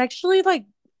 which is actually like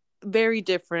very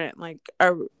different. Like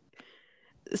our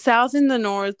south and the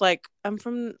north, like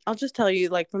I'll just tell you,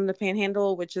 like from the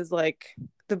Panhandle, which is like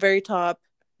the very top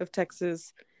of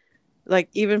Texas, like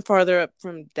even farther up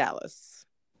from Dallas.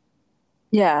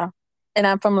 Yeah. And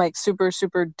I'm from like super,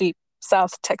 super deep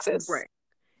South Texas. Right.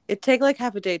 It'd take like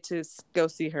half a day to go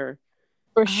see her.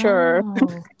 For sure.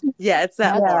 Oh, Yeah, it's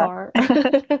that far.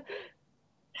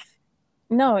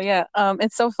 No, yeah.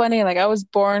 It's so funny. Like I was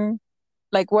born,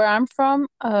 like where I'm from,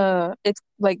 it's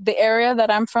like the area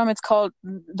that I'm from, it's called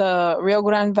the Rio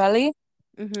Grande Valley.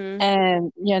 Mm-hmm.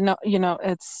 And yeah, no,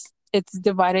 it's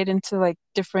divided into like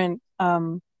different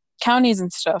counties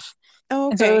and stuff.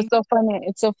 Oh, And so it was okay. so funny.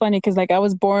 It's so funny because like I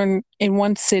was born in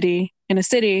a city, and I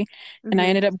Mm-hmm.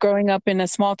 ended up growing up in a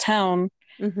small town,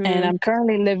 and Mm-hmm. I'm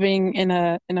currently living in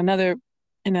a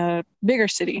bigger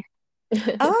city.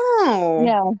 Oh,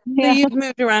 Yeah, so yeah, you've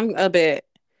moved around a bit.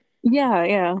 yeah,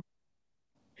 yeah.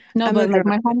 No, I but moved like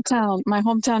around. my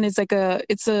hometown is like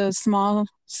it's a small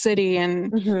city,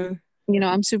 and Mm-hmm.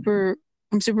 I'm super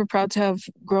proud to have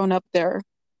grown up there.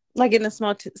 Like in a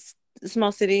small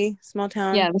city, small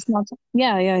town. Yeah, the small.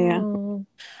 Yeah, yeah, yeah. Mm.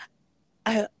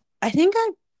 I I think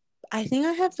I think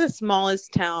I have the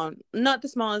smallest town. Not the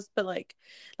smallest, but like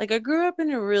I grew up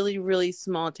in a really, really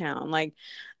small town. Like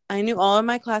I knew all of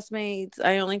my classmates.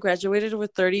 I only graduated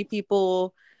with 30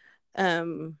 people.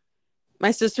 Um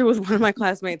my sister was one of my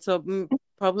classmates, so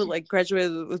probably like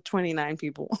graduated with 29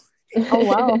 people. Oh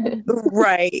wow,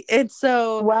 Right. And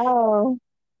so wow.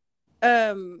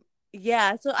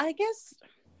 yeah, so I guess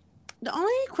the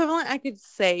only equivalent I could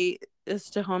say is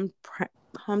to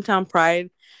hometown pride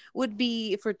would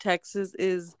be for Texas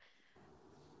is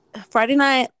Friday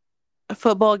night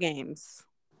football games.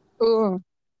 Ooh.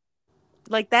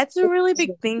 Like that's a really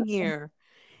big thing here.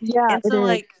 Yeah, And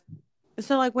it so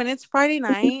is. like when it's Friday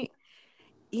night,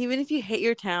 even if you hate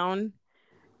your town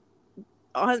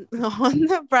on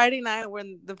the Friday night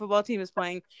when the football team is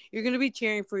playing, you're gonna be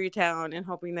cheering for your town and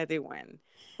hoping that they win.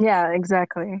 Yeah,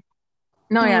 exactly.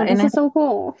 No, yeah, Oh, and this is so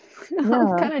cool. I'm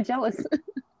yeah. kind of jealous.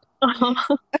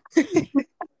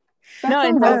 That No,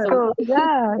 in sounds high awesome. school,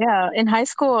 yeah, yeah. In high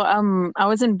school, I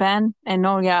was in band, and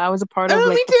no, yeah, I was a part of Oh,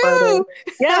 like me the Friday. too.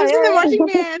 I Yeah, was in the yeah, marching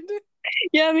yeah. band.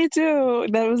 Yeah, me too.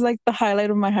 That was like the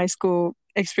highlight of my high school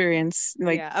experience.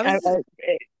 Like, Yeah, I was.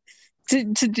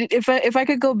 if I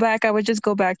could go back, I would just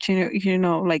go back to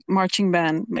like marching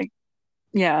band. Like,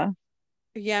 yeah,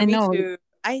 Yeah, I me know. too.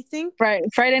 I think. Right,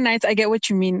 Friday nights, I get what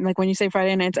you mean. Like when you say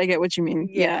Friday nights, I get what you mean.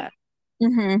 Yeah. Yeah.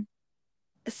 Mm-hmm.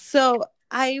 So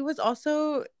I was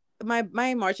also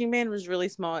my marching band was really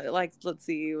small. Like let's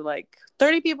see, like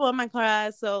 30 people in my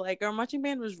class. So like our marching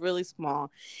band was really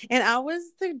small, and I was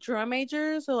the drum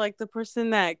major. So like the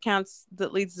person that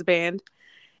leads the band,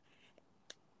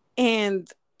 and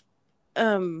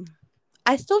um,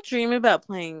 I still dream about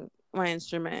playing my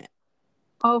instrument.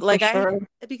 Oh, for Like I sure.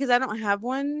 because I don't have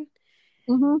one.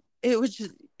 Mm-hmm.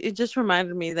 It just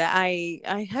reminded me that I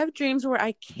have dreams where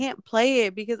I can't play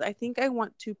it because I think I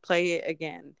want to play it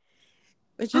again.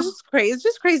 It's just crazy. It's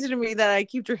just crazy to me that I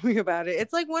keep dreaming about it.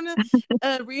 It's like one of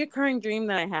a reoccurring dream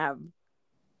that I have.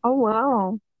 Oh,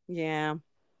 wow. Yeah.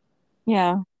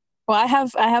 Yeah. Well, I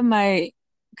have my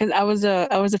because I was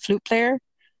a flute player.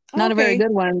 Oh, Not a very okay.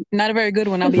 good one. Not a very good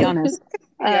one, I'll be honest.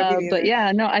 Yeah, me But neither.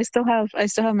 yeah, no, I still have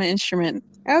my instrument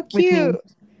How with me. cute.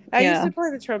 I used Yeah. to play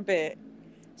the trumpet.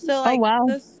 So Oh like wow.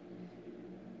 this,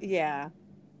 yeah.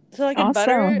 So like in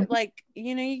Butter, Awesome. like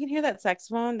you can hear that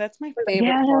saxophone. That's my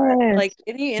favorite part. Yes. Like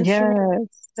any instrument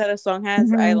Yes. that a song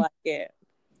has, I Hmm. like it.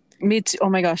 Me too. Oh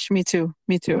my gosh, me too.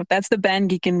 Me too. That's the band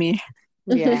geek in me.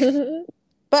 Yeah.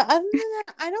 But other than that,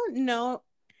 I don't know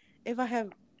if I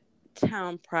have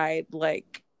town pride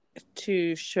like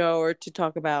to show or to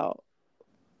talk about.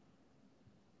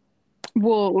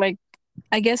 Well, like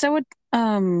I guess I would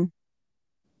um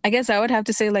I guess I would have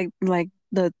to say like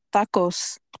the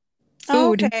tacos Oh,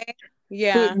 food. okay. Food,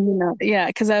 Yeah. yeah,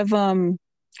 because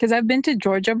I've been to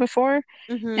Georgia before,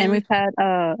 and Mhm. we've had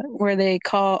where they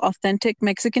call authentic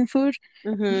Mexican food.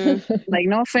 Mhm. Like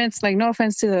no offense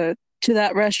to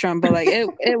that restaurant, but like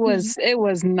it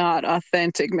was not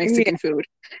authentic Yeah. Mexican food.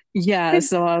 Yeah,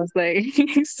 so I was like,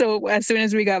 so as soon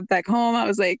as we got back home, I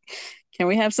was like, can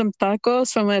we have some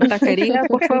tacos from a taqueria,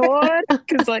 por favor?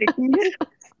 Because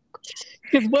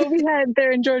because what we had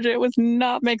there in Georgia, it was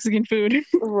not Mexican food.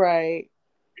 Right.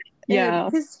 Yeah,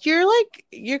 Because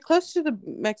you're close to the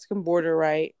Mexican border,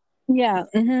 right? yeah,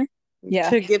 yeah,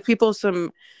 To give people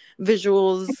some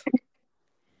visuals.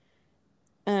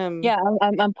 yeah.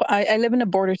 I live in a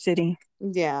border city.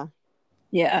 Yeah.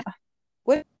 Yeah.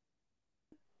 What?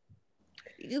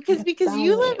 Because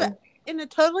you live Stunning. in a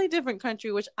totally different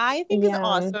country, which I think is Yeah.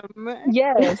 awesome.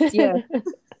 Yes, yes.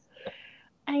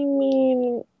 I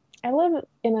mean, I live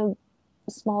in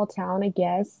a small town, I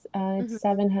guess. It's Mhm.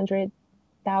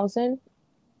 700,000.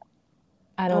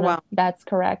 I Oh don't know if wow. that's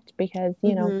correct because,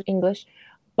 Mhm. English.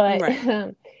 But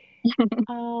Right.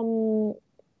 um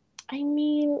I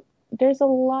mean, there's a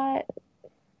lot,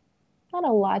 not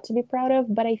a lot to be proud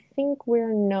of, but I think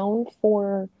we're known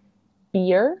for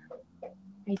beer,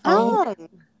 I think. Oh.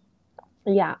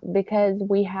 Yeah, because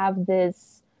we have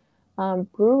this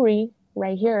brewery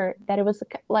right here that it was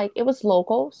like it was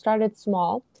local, started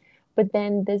small, but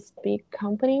then this big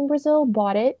company in Brazil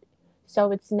bought it,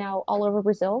 so it's now all over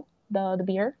Brazil, the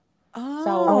beer. So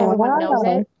Oh Oh. everyone knows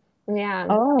wow. it. Yeah,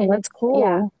 Oh, and that's it's yeah.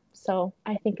 cool. So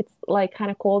I think it's like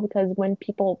kind of cool because when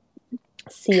people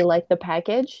see like the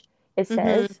package, it Mhm.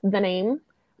 says the name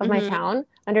of my Mhm. town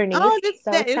underneath. Oh,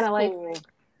 So that it's kind is of like, cool.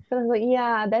 so I was like,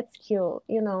 yeah, that's cute.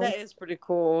 That is pretty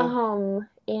cool.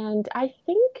 And I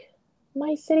think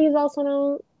my city is also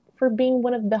known for being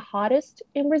one of the hottest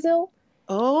in Brazil.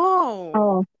 Oh.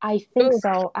 Oh, I think oof.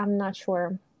 so. I'm not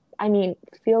sure. I mean,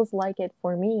 feels like it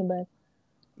for me, but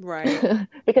Right.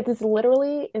 because it's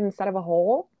literally inside of a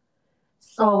hole.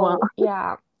 Oh wow. So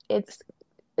yeah, it's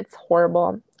it's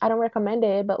horrible. I don't recommend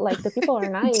it, but like the people are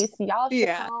nice. Y'all should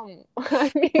Yeah. come.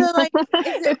 I mean, So like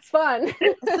is it it's fun.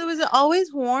 so is it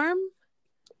always warm?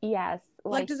 Yes,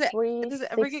 Like like does it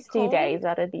ever get 360 cold? days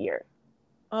out of the year.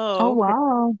 Oh Oh, okay.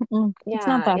 wow. It's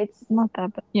not Yeah, that it's. not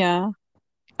that bad. Yeah.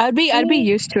 I'd be I I'd be mean,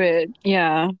 used to it.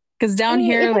 Yeah. Because I down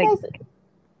mean, if here, you like guys,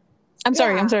 I'm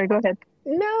sorry, yeah, go ahead.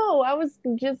 No, I was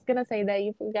just gonna say that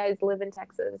if you guys live in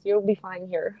Texas, you'll be fine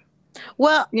here.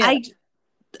 Well, Yeah.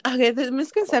 okay, the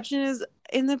misconception is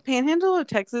in the panhandle of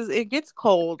Texas, it gets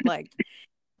cold. Like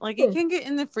it can get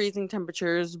in the freezing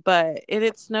temperatures, but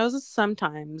it snows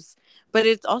sometimes. But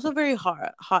it's also very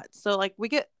hot. So like we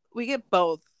get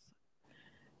both.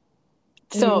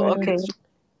 So Mm, okay.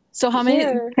 So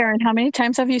here, Karen, how many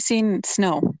times have you seen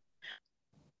snow?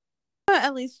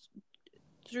 At least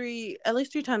three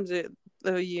times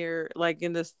a year, like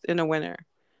in a winter.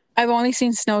 I've only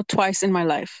seen snow twice in my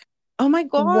life. Oh my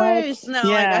gosh. what? No,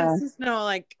 like I Yeah. see snow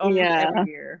like almost every Yeah.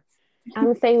 year.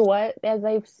 I'm saying what? As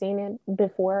I've seen it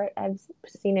before, I've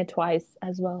seen it twice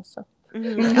as well. So,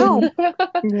 Oh.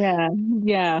 Mm, yeah.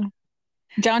 Yeah.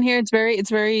 Down here it's very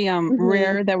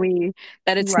rare that it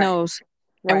Right. snows.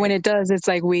 And when Right. it does, it's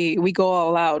like we go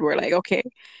all out. We're like, okay,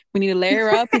 we need to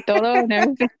layer up y todo and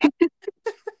everything.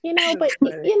 but That's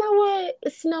funny. you know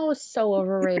what? Snow is so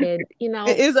overrated.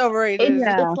 It is It's overrated.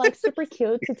 Yeah. it's like super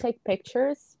cute to take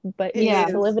pictures, but It Yeah.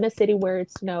 to live is. in a city where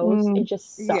it snows, it Mm,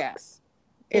 just Yeah. sucks.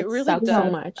 It It really sucks so yeah. does.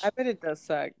 I much. bet it does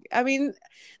suck. I mean,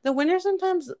 the winter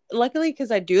sometimes, luckily,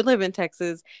 because I do live in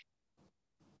Texas,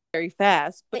 very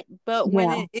fast. But when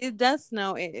Yeah. it does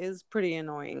snow, it is pretty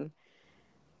annoying.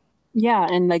 Yeah.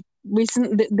 And like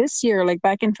this year, like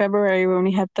back in February when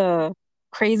we had the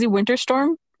crazy winter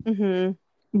storm. Mm-hmm.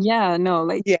 Yeah, no,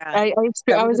 like Yeah, that I was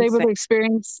was able insane. to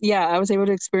experience, yeah, I was able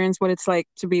to experience what it's like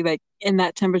to be like in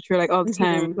that temperature like all the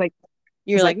time. Mm-hmm. Like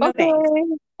You're it's like, like, no thanks.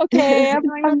 okay, okay, You're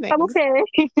like, no I'm thanks.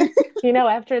 okay.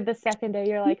 After the second day,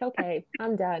 you're like, okay,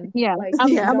 I'm done. Yeah, Like,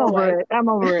 Yeah. I'm go over away. it. I'm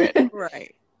over it.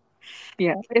 Right.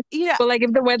 Yeah. Yeah. But like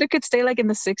if the weather could stay like in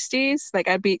the 60s, like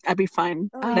I'd be fine.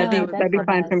 Oh yeah, That'd that be would be that'd That's be the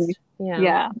fine for perfect. me. best.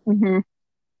 Yeah.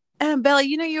 Yeah. Hmm. Bella,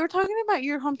 you were talking about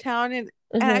your hometown, and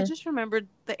I Hmm. just remembered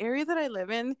the area that I live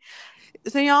in.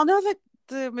 So y'all know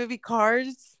the movie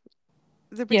Cars,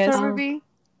 the Pixar Yes. Oh, movie.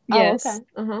 oh, okay. Yes.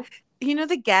 Uh-huh. You know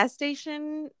the gas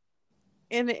station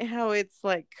and how it's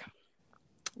like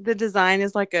the design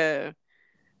is like a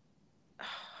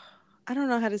I don't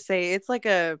know how to say it. It's like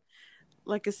a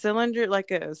cylinder,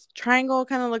 like a triangle,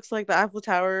 kind of looks like the Eiffel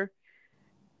Tower.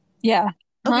 Yeah.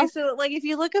 Huh? Okay, so like if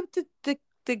you look up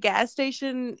the gas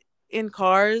station in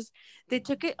Cars, they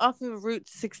took it off of Route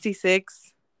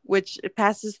 66, which it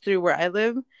passes through where I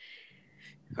live,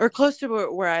 or close to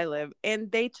where I live,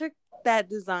 and they took that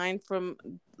design from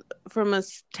a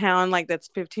town like that's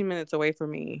 15 minutes away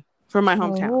from me, from my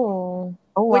hometown, Oh.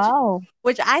 Oh which wow.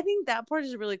 which I think that part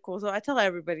is really cool. So I tell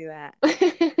everybody that.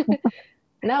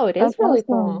 No, it That's is really awesome.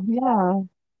 cool. Yeah.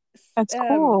 That's Um,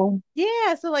 cool.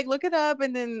 yeah. So like, look it up,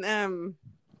 and then I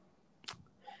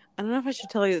don't know if I should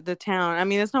tell you the town. I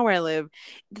mean, that's not where I live.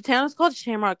 The town is called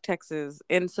Shamrock, Texas,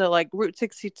 and so like Route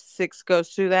 66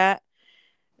 goes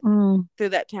Mm. through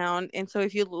that town. And so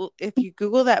if you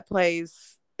Google that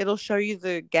place, it'll show you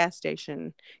the gas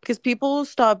station because people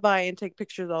stop by and take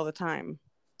pictures all the time.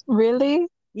 Really?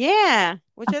 Yeah,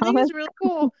 which I think is really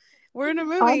cool. We're in a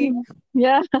movie.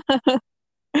 Yeah.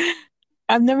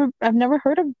 I've never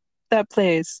heard of that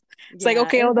place. It's like, Yeah,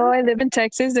 okay, it's although really I live cool. in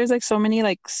Texas, there's like so many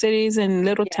like cities and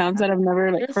little towns Yeah, that I've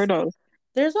never like there's heard of.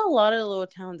 there's a lot of little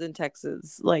towns in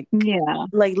Texas, Yeah.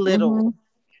 like little. Hmm.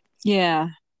 Yeah.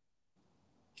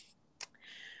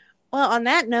 Well, on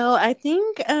that note, I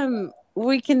think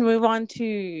we can move on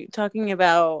to talking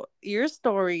about your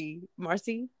story,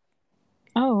 Marcy,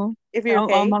 Oh. if you're Oh,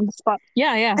 I'm okay. on the spot.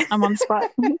 Yeah, yeah. I'm on the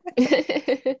spot.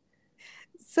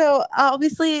 So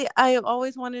obviously, I have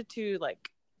always wanted to like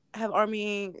have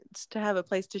army to have a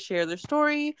place to share their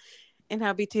story and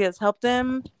how BTS helped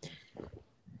them.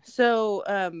 So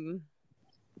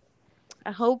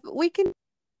I hope we can.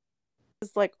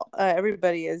 It's like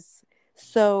everybody is.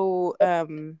 So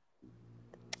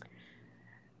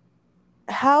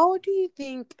how do you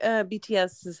think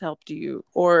BTS has helped you,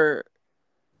 or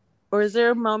is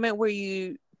there a moment where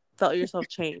you felt yourself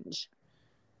change?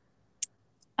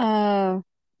 Uh,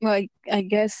 well, I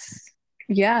guess,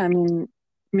 yeah. I mean,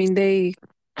 they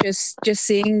just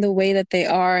seeing the way that they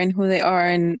are and who they are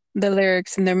and the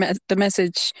lyrics and the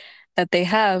message that they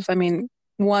have. I mean,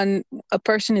 a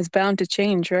person is bound to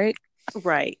change, right?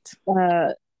 Right.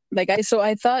 Uh, like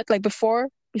I thought like before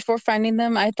finding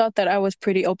them, I thought that I was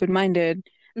pretty open minded,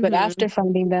 but after Mm-hmm.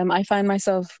 finding them, I find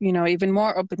myself, even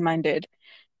more open minded.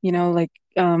 Like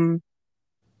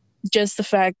just the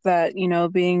fact that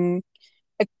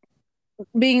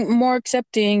being more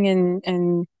accepting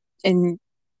and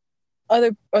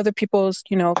other people's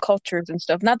cultures and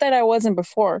stuff, not that I wasn't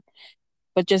before,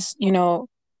 but just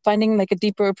finding like a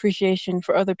deeper appreciation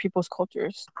for other people's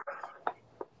cultures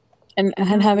and No,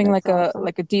 having that's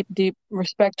like a awesome. deep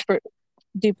respect for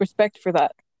deep respect for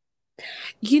that.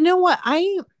 You know what?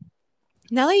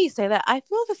 Now that you say that, I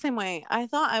feel the same way. I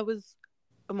thought I was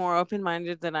more open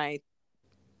minded than I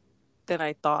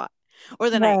thought, or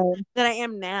Right. than I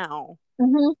am now.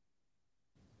 Mm-hmm.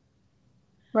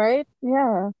 Right?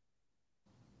 Yeah.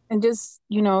 And just,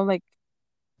 like,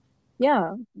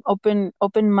 yeah, open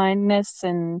mindedness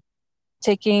and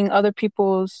taking other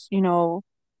people's,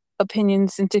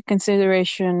 opinions into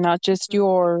consideration, not just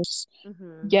yours.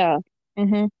 Mm-hmm. Yeah.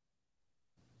 Mm-hmm.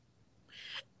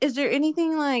 Is there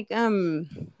anything like in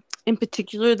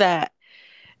particular that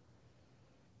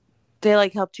they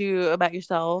like helped you about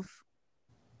yourself,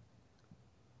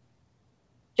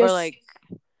 or Just like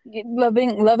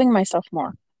loving myself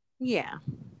more. yeah.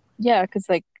 Yeah, because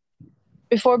like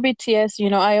before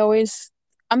BTS,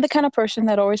 I'm the kind of person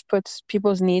that always puts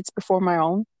people's needs before my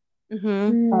own.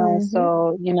 Mm-hmm.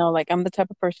 So, like I'm the type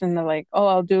of person that like,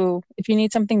 oh, if you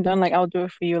need something done, like I'll do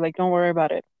it for you. Like, don't worry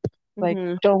about it. Like,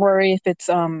 Mm-hmm. don't worry if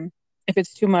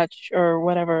it's too much or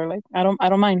whatever. Like, I don't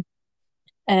mind.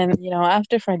 And,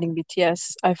 after finding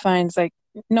BTS, I find like,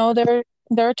 no, there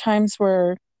are times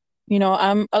where,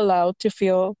 I'm allowed to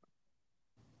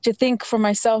think for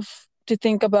myself, to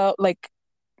think about like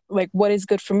what is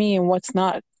good for me and what's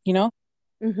not,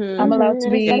 I'm allowed to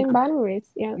And be, setting boundaries.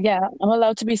 Yeah. yeah, I'm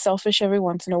allowed to be selfish every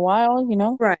once in a while,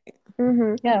 Right.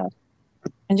 yeah,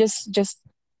 and just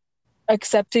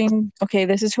accepting, okay,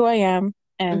 this is who I am,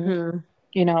 and Mm-hmm.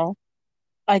 you know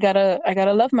I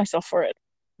gotta love myself for it.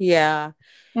 Yeah.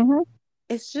 Hmm.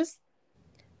 It's just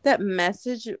that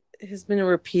message has been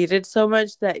repeated so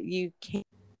much that you can't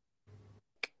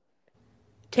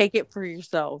take it for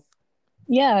yourself.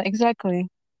 Yeah, exactly.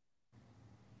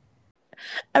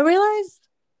 I realized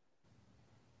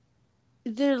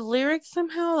the lyrics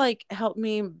somehow like helped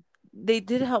me. They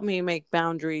did help me make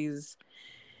boundaries,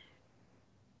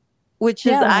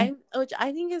 Yeah. which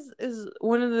I think is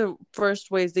one of the first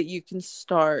ways that you can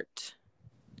start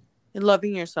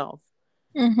loving yourself.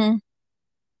 Hmm.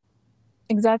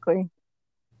 Exactly.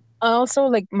 Also,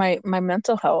 like my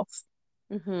mental health,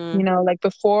 Mm-hmm. like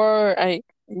before, I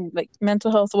like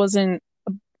mental health wasn't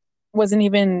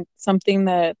even something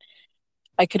that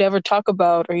I could ever talk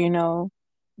about, or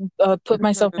put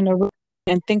myself Mm-hmm. in a room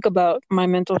and think about my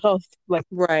mental health, like,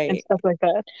 and Right. stuff like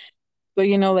that. But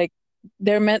like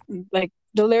they're meant, like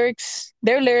their lyrics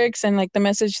and like the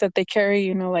message that they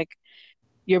carry, like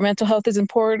your mental health is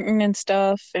important and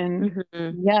stuff. And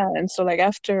Mm-hmm. yeah, and so like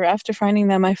after finding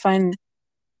them, I find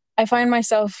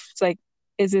myself like,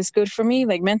 is this good for me,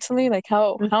 like mentally? Like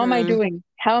how am I Mm-hmm. doing?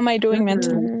 How am I doing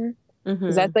mentally? Because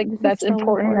Mm-hmm. that's like This is that's so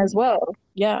important as important. well.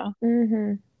 Yeah.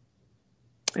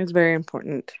 It's very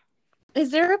important.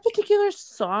 Is there a particular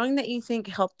song that you think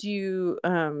In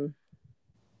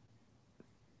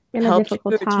a helped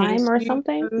difficult you or time changed or you?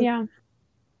 something. Yeah.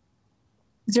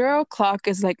 0 O'clock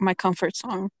is like my comfort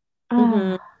song.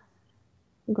 Mm-hmm. Ah,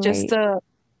 Just great.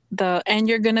 the and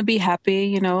you're gonna be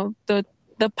happy,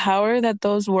 the power that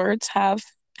those words have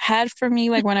had for me,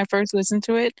 like when I first listened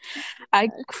to it, I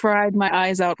cried my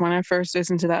eyes out when I first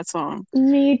listened to that song.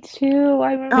 Me too.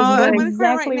 I Oh, It's remember I like, want to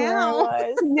cry right exactly where I now.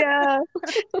 was.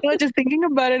 yeah, just thinking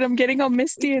about it, I'm getting all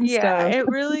misty and Yeah, stuff. it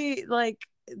really like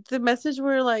the message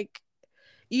where like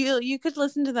you could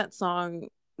listen to that song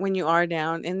when you are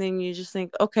down, and then you just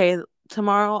think, okay,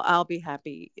 tomorrow I'll be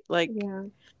happy. Yeah.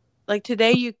 Like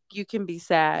today you can be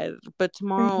sad, but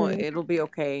tomorrow Mm-hmm. it'll be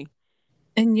okay.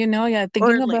 And yeah, Or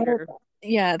thinking about it, later.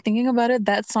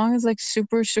 that song is like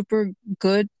super, super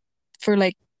good for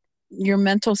like your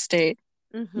mental state.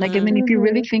 Like, and Mm-hmm. then if you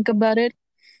really Mm-hmm. think about it,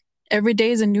 every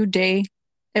day is a new day.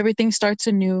 Everything starts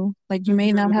anew. Like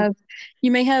Mm-hmm.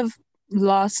 you may have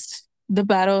lost the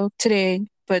battle today,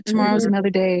 but tomorrow's Mm-hmm. Mm-hmm. another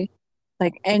day.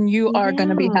 Like, and you are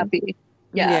gonna be Yeah. happy.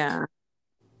 Yeah,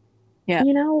 Yeah.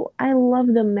 yeah. I love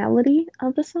the melody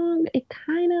of the song. It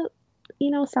kind of,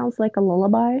 sounds like a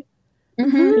lullaby.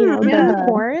 Mm-hmm. The Mm-hmm. Yeah,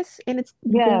 chorus, and it's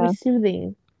very yeah.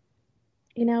 soothing.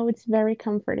 It's very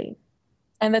comforting.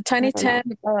 And I don't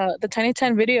know. The Tiny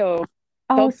Ten video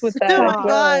Oh, helped with Oh that as my stop.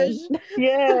 well. gosh.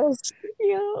 Yes.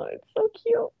 Yeah, it's so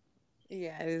cute.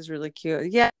 Yeah, it is really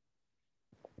cute. Yeah.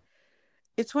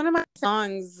 It's one of my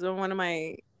songs, one of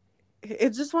my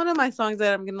it's just one of my songs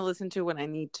that I'm gonna listen to when I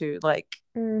need to, like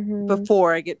Mm-hmm.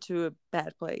 before I get to a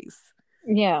bad place.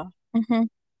 Yeah. Hmm.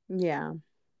 Yeah.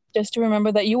 Just to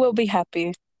remember that you will be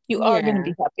happy. You are gonna Yeah.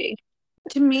 be happy.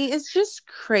 To me, it's just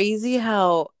crazy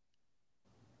how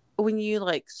when you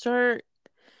like start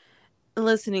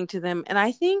listening to them, and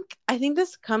I think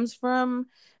this comes from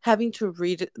having to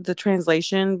read the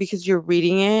translation because you're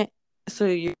reading it, so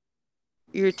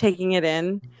you're taking it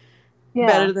in Yeah.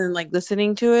 better than like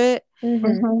listening to it.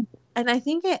 Mm-hmm. Hmm. And I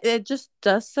think it just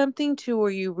does something to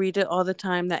where you read it all the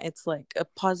time that it's like a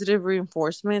positive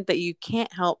reinforcement that you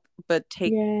can't help but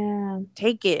take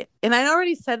it. And I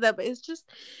already said that, but it's just,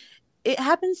 it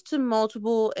happens to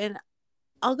multiple, and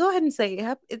I'll go ahead and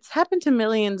say it's happened to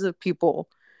millions of people,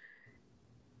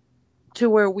 to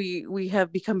where we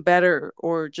have become better,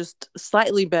 or just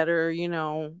slightly better,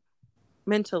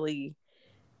 mentally.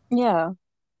 Yeah.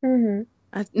 Mm-hmm.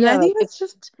 I think it's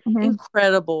just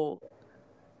incredible.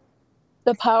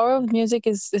 The power of music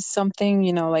is something,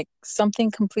 like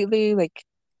something completely like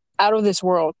out of this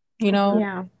world,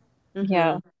 Yeah.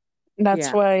 Yeah.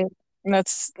 That's why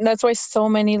so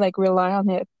many like rely on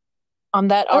it, on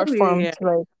that art form to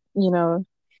like,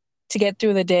 to get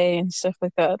through the day and stuff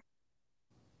like that.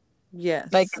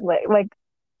 Yes.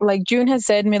 Like June has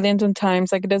said millions of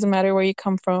times, like it doesn't matter where you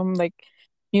come from, like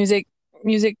music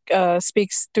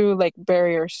speaks through like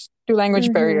barriers, through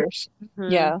language barriers.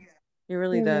 Yeah. It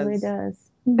really does.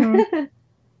 It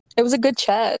was a good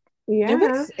chat.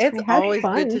 Yeah. It's always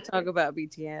good to talk about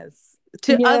BTS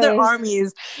to Yes. other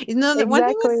armies.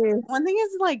 Exactly. One thing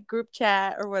is like group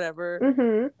chat or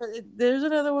whatever. There's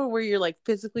another one where you're like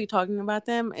physically talking about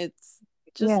them. It's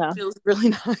just feels really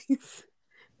nice.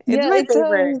 It's my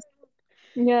favorite.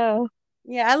 Yeah.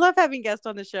 Yeah, I love having guests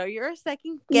on the show. You're a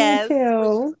second guest, which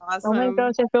is awesome. Oh my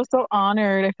gosh, I feel so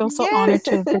honored. I feel so honored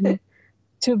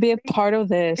to be a part of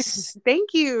this.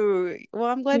 Thank you. Well,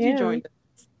 I'm glad you joined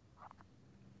us.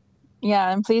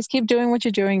 Yeah, and please keep doing what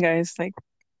you're doing, guys. Like,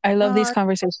 I love these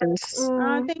conversations.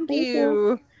 Thank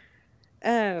you.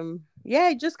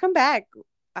 Yeah, just come back.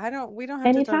 We don't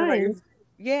have to talk about your.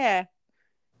 Yeah.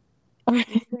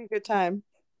 It's a good time.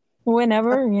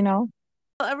 Whenever, Well,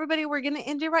 everybody, we're gonna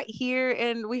end it right here,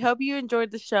 and we hope you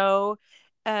enjoyed the show.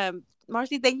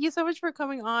 Marcy, thank you so much for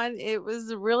coming on. It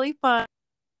was really fun.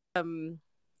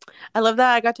 I love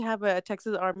that I got to have a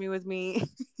Texas Army with me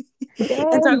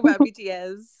and talk about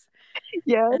BTS.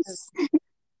 Yes.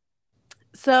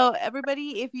 So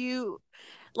everybody, if you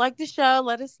like the show,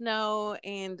 let us know,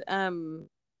 and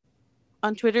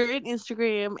on Twitter and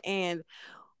Instagram, and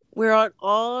we're on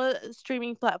all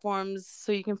streaming platforms,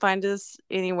 so you can find us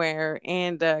anywhere.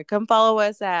 And come follow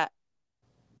us at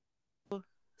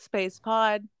Space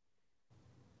Pod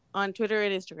on Twitter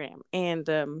and Instagram, and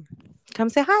come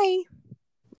say hi.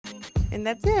 And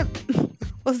that's it.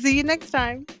 We'll see you next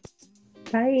time.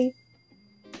 Bye.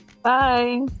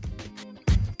 Bye.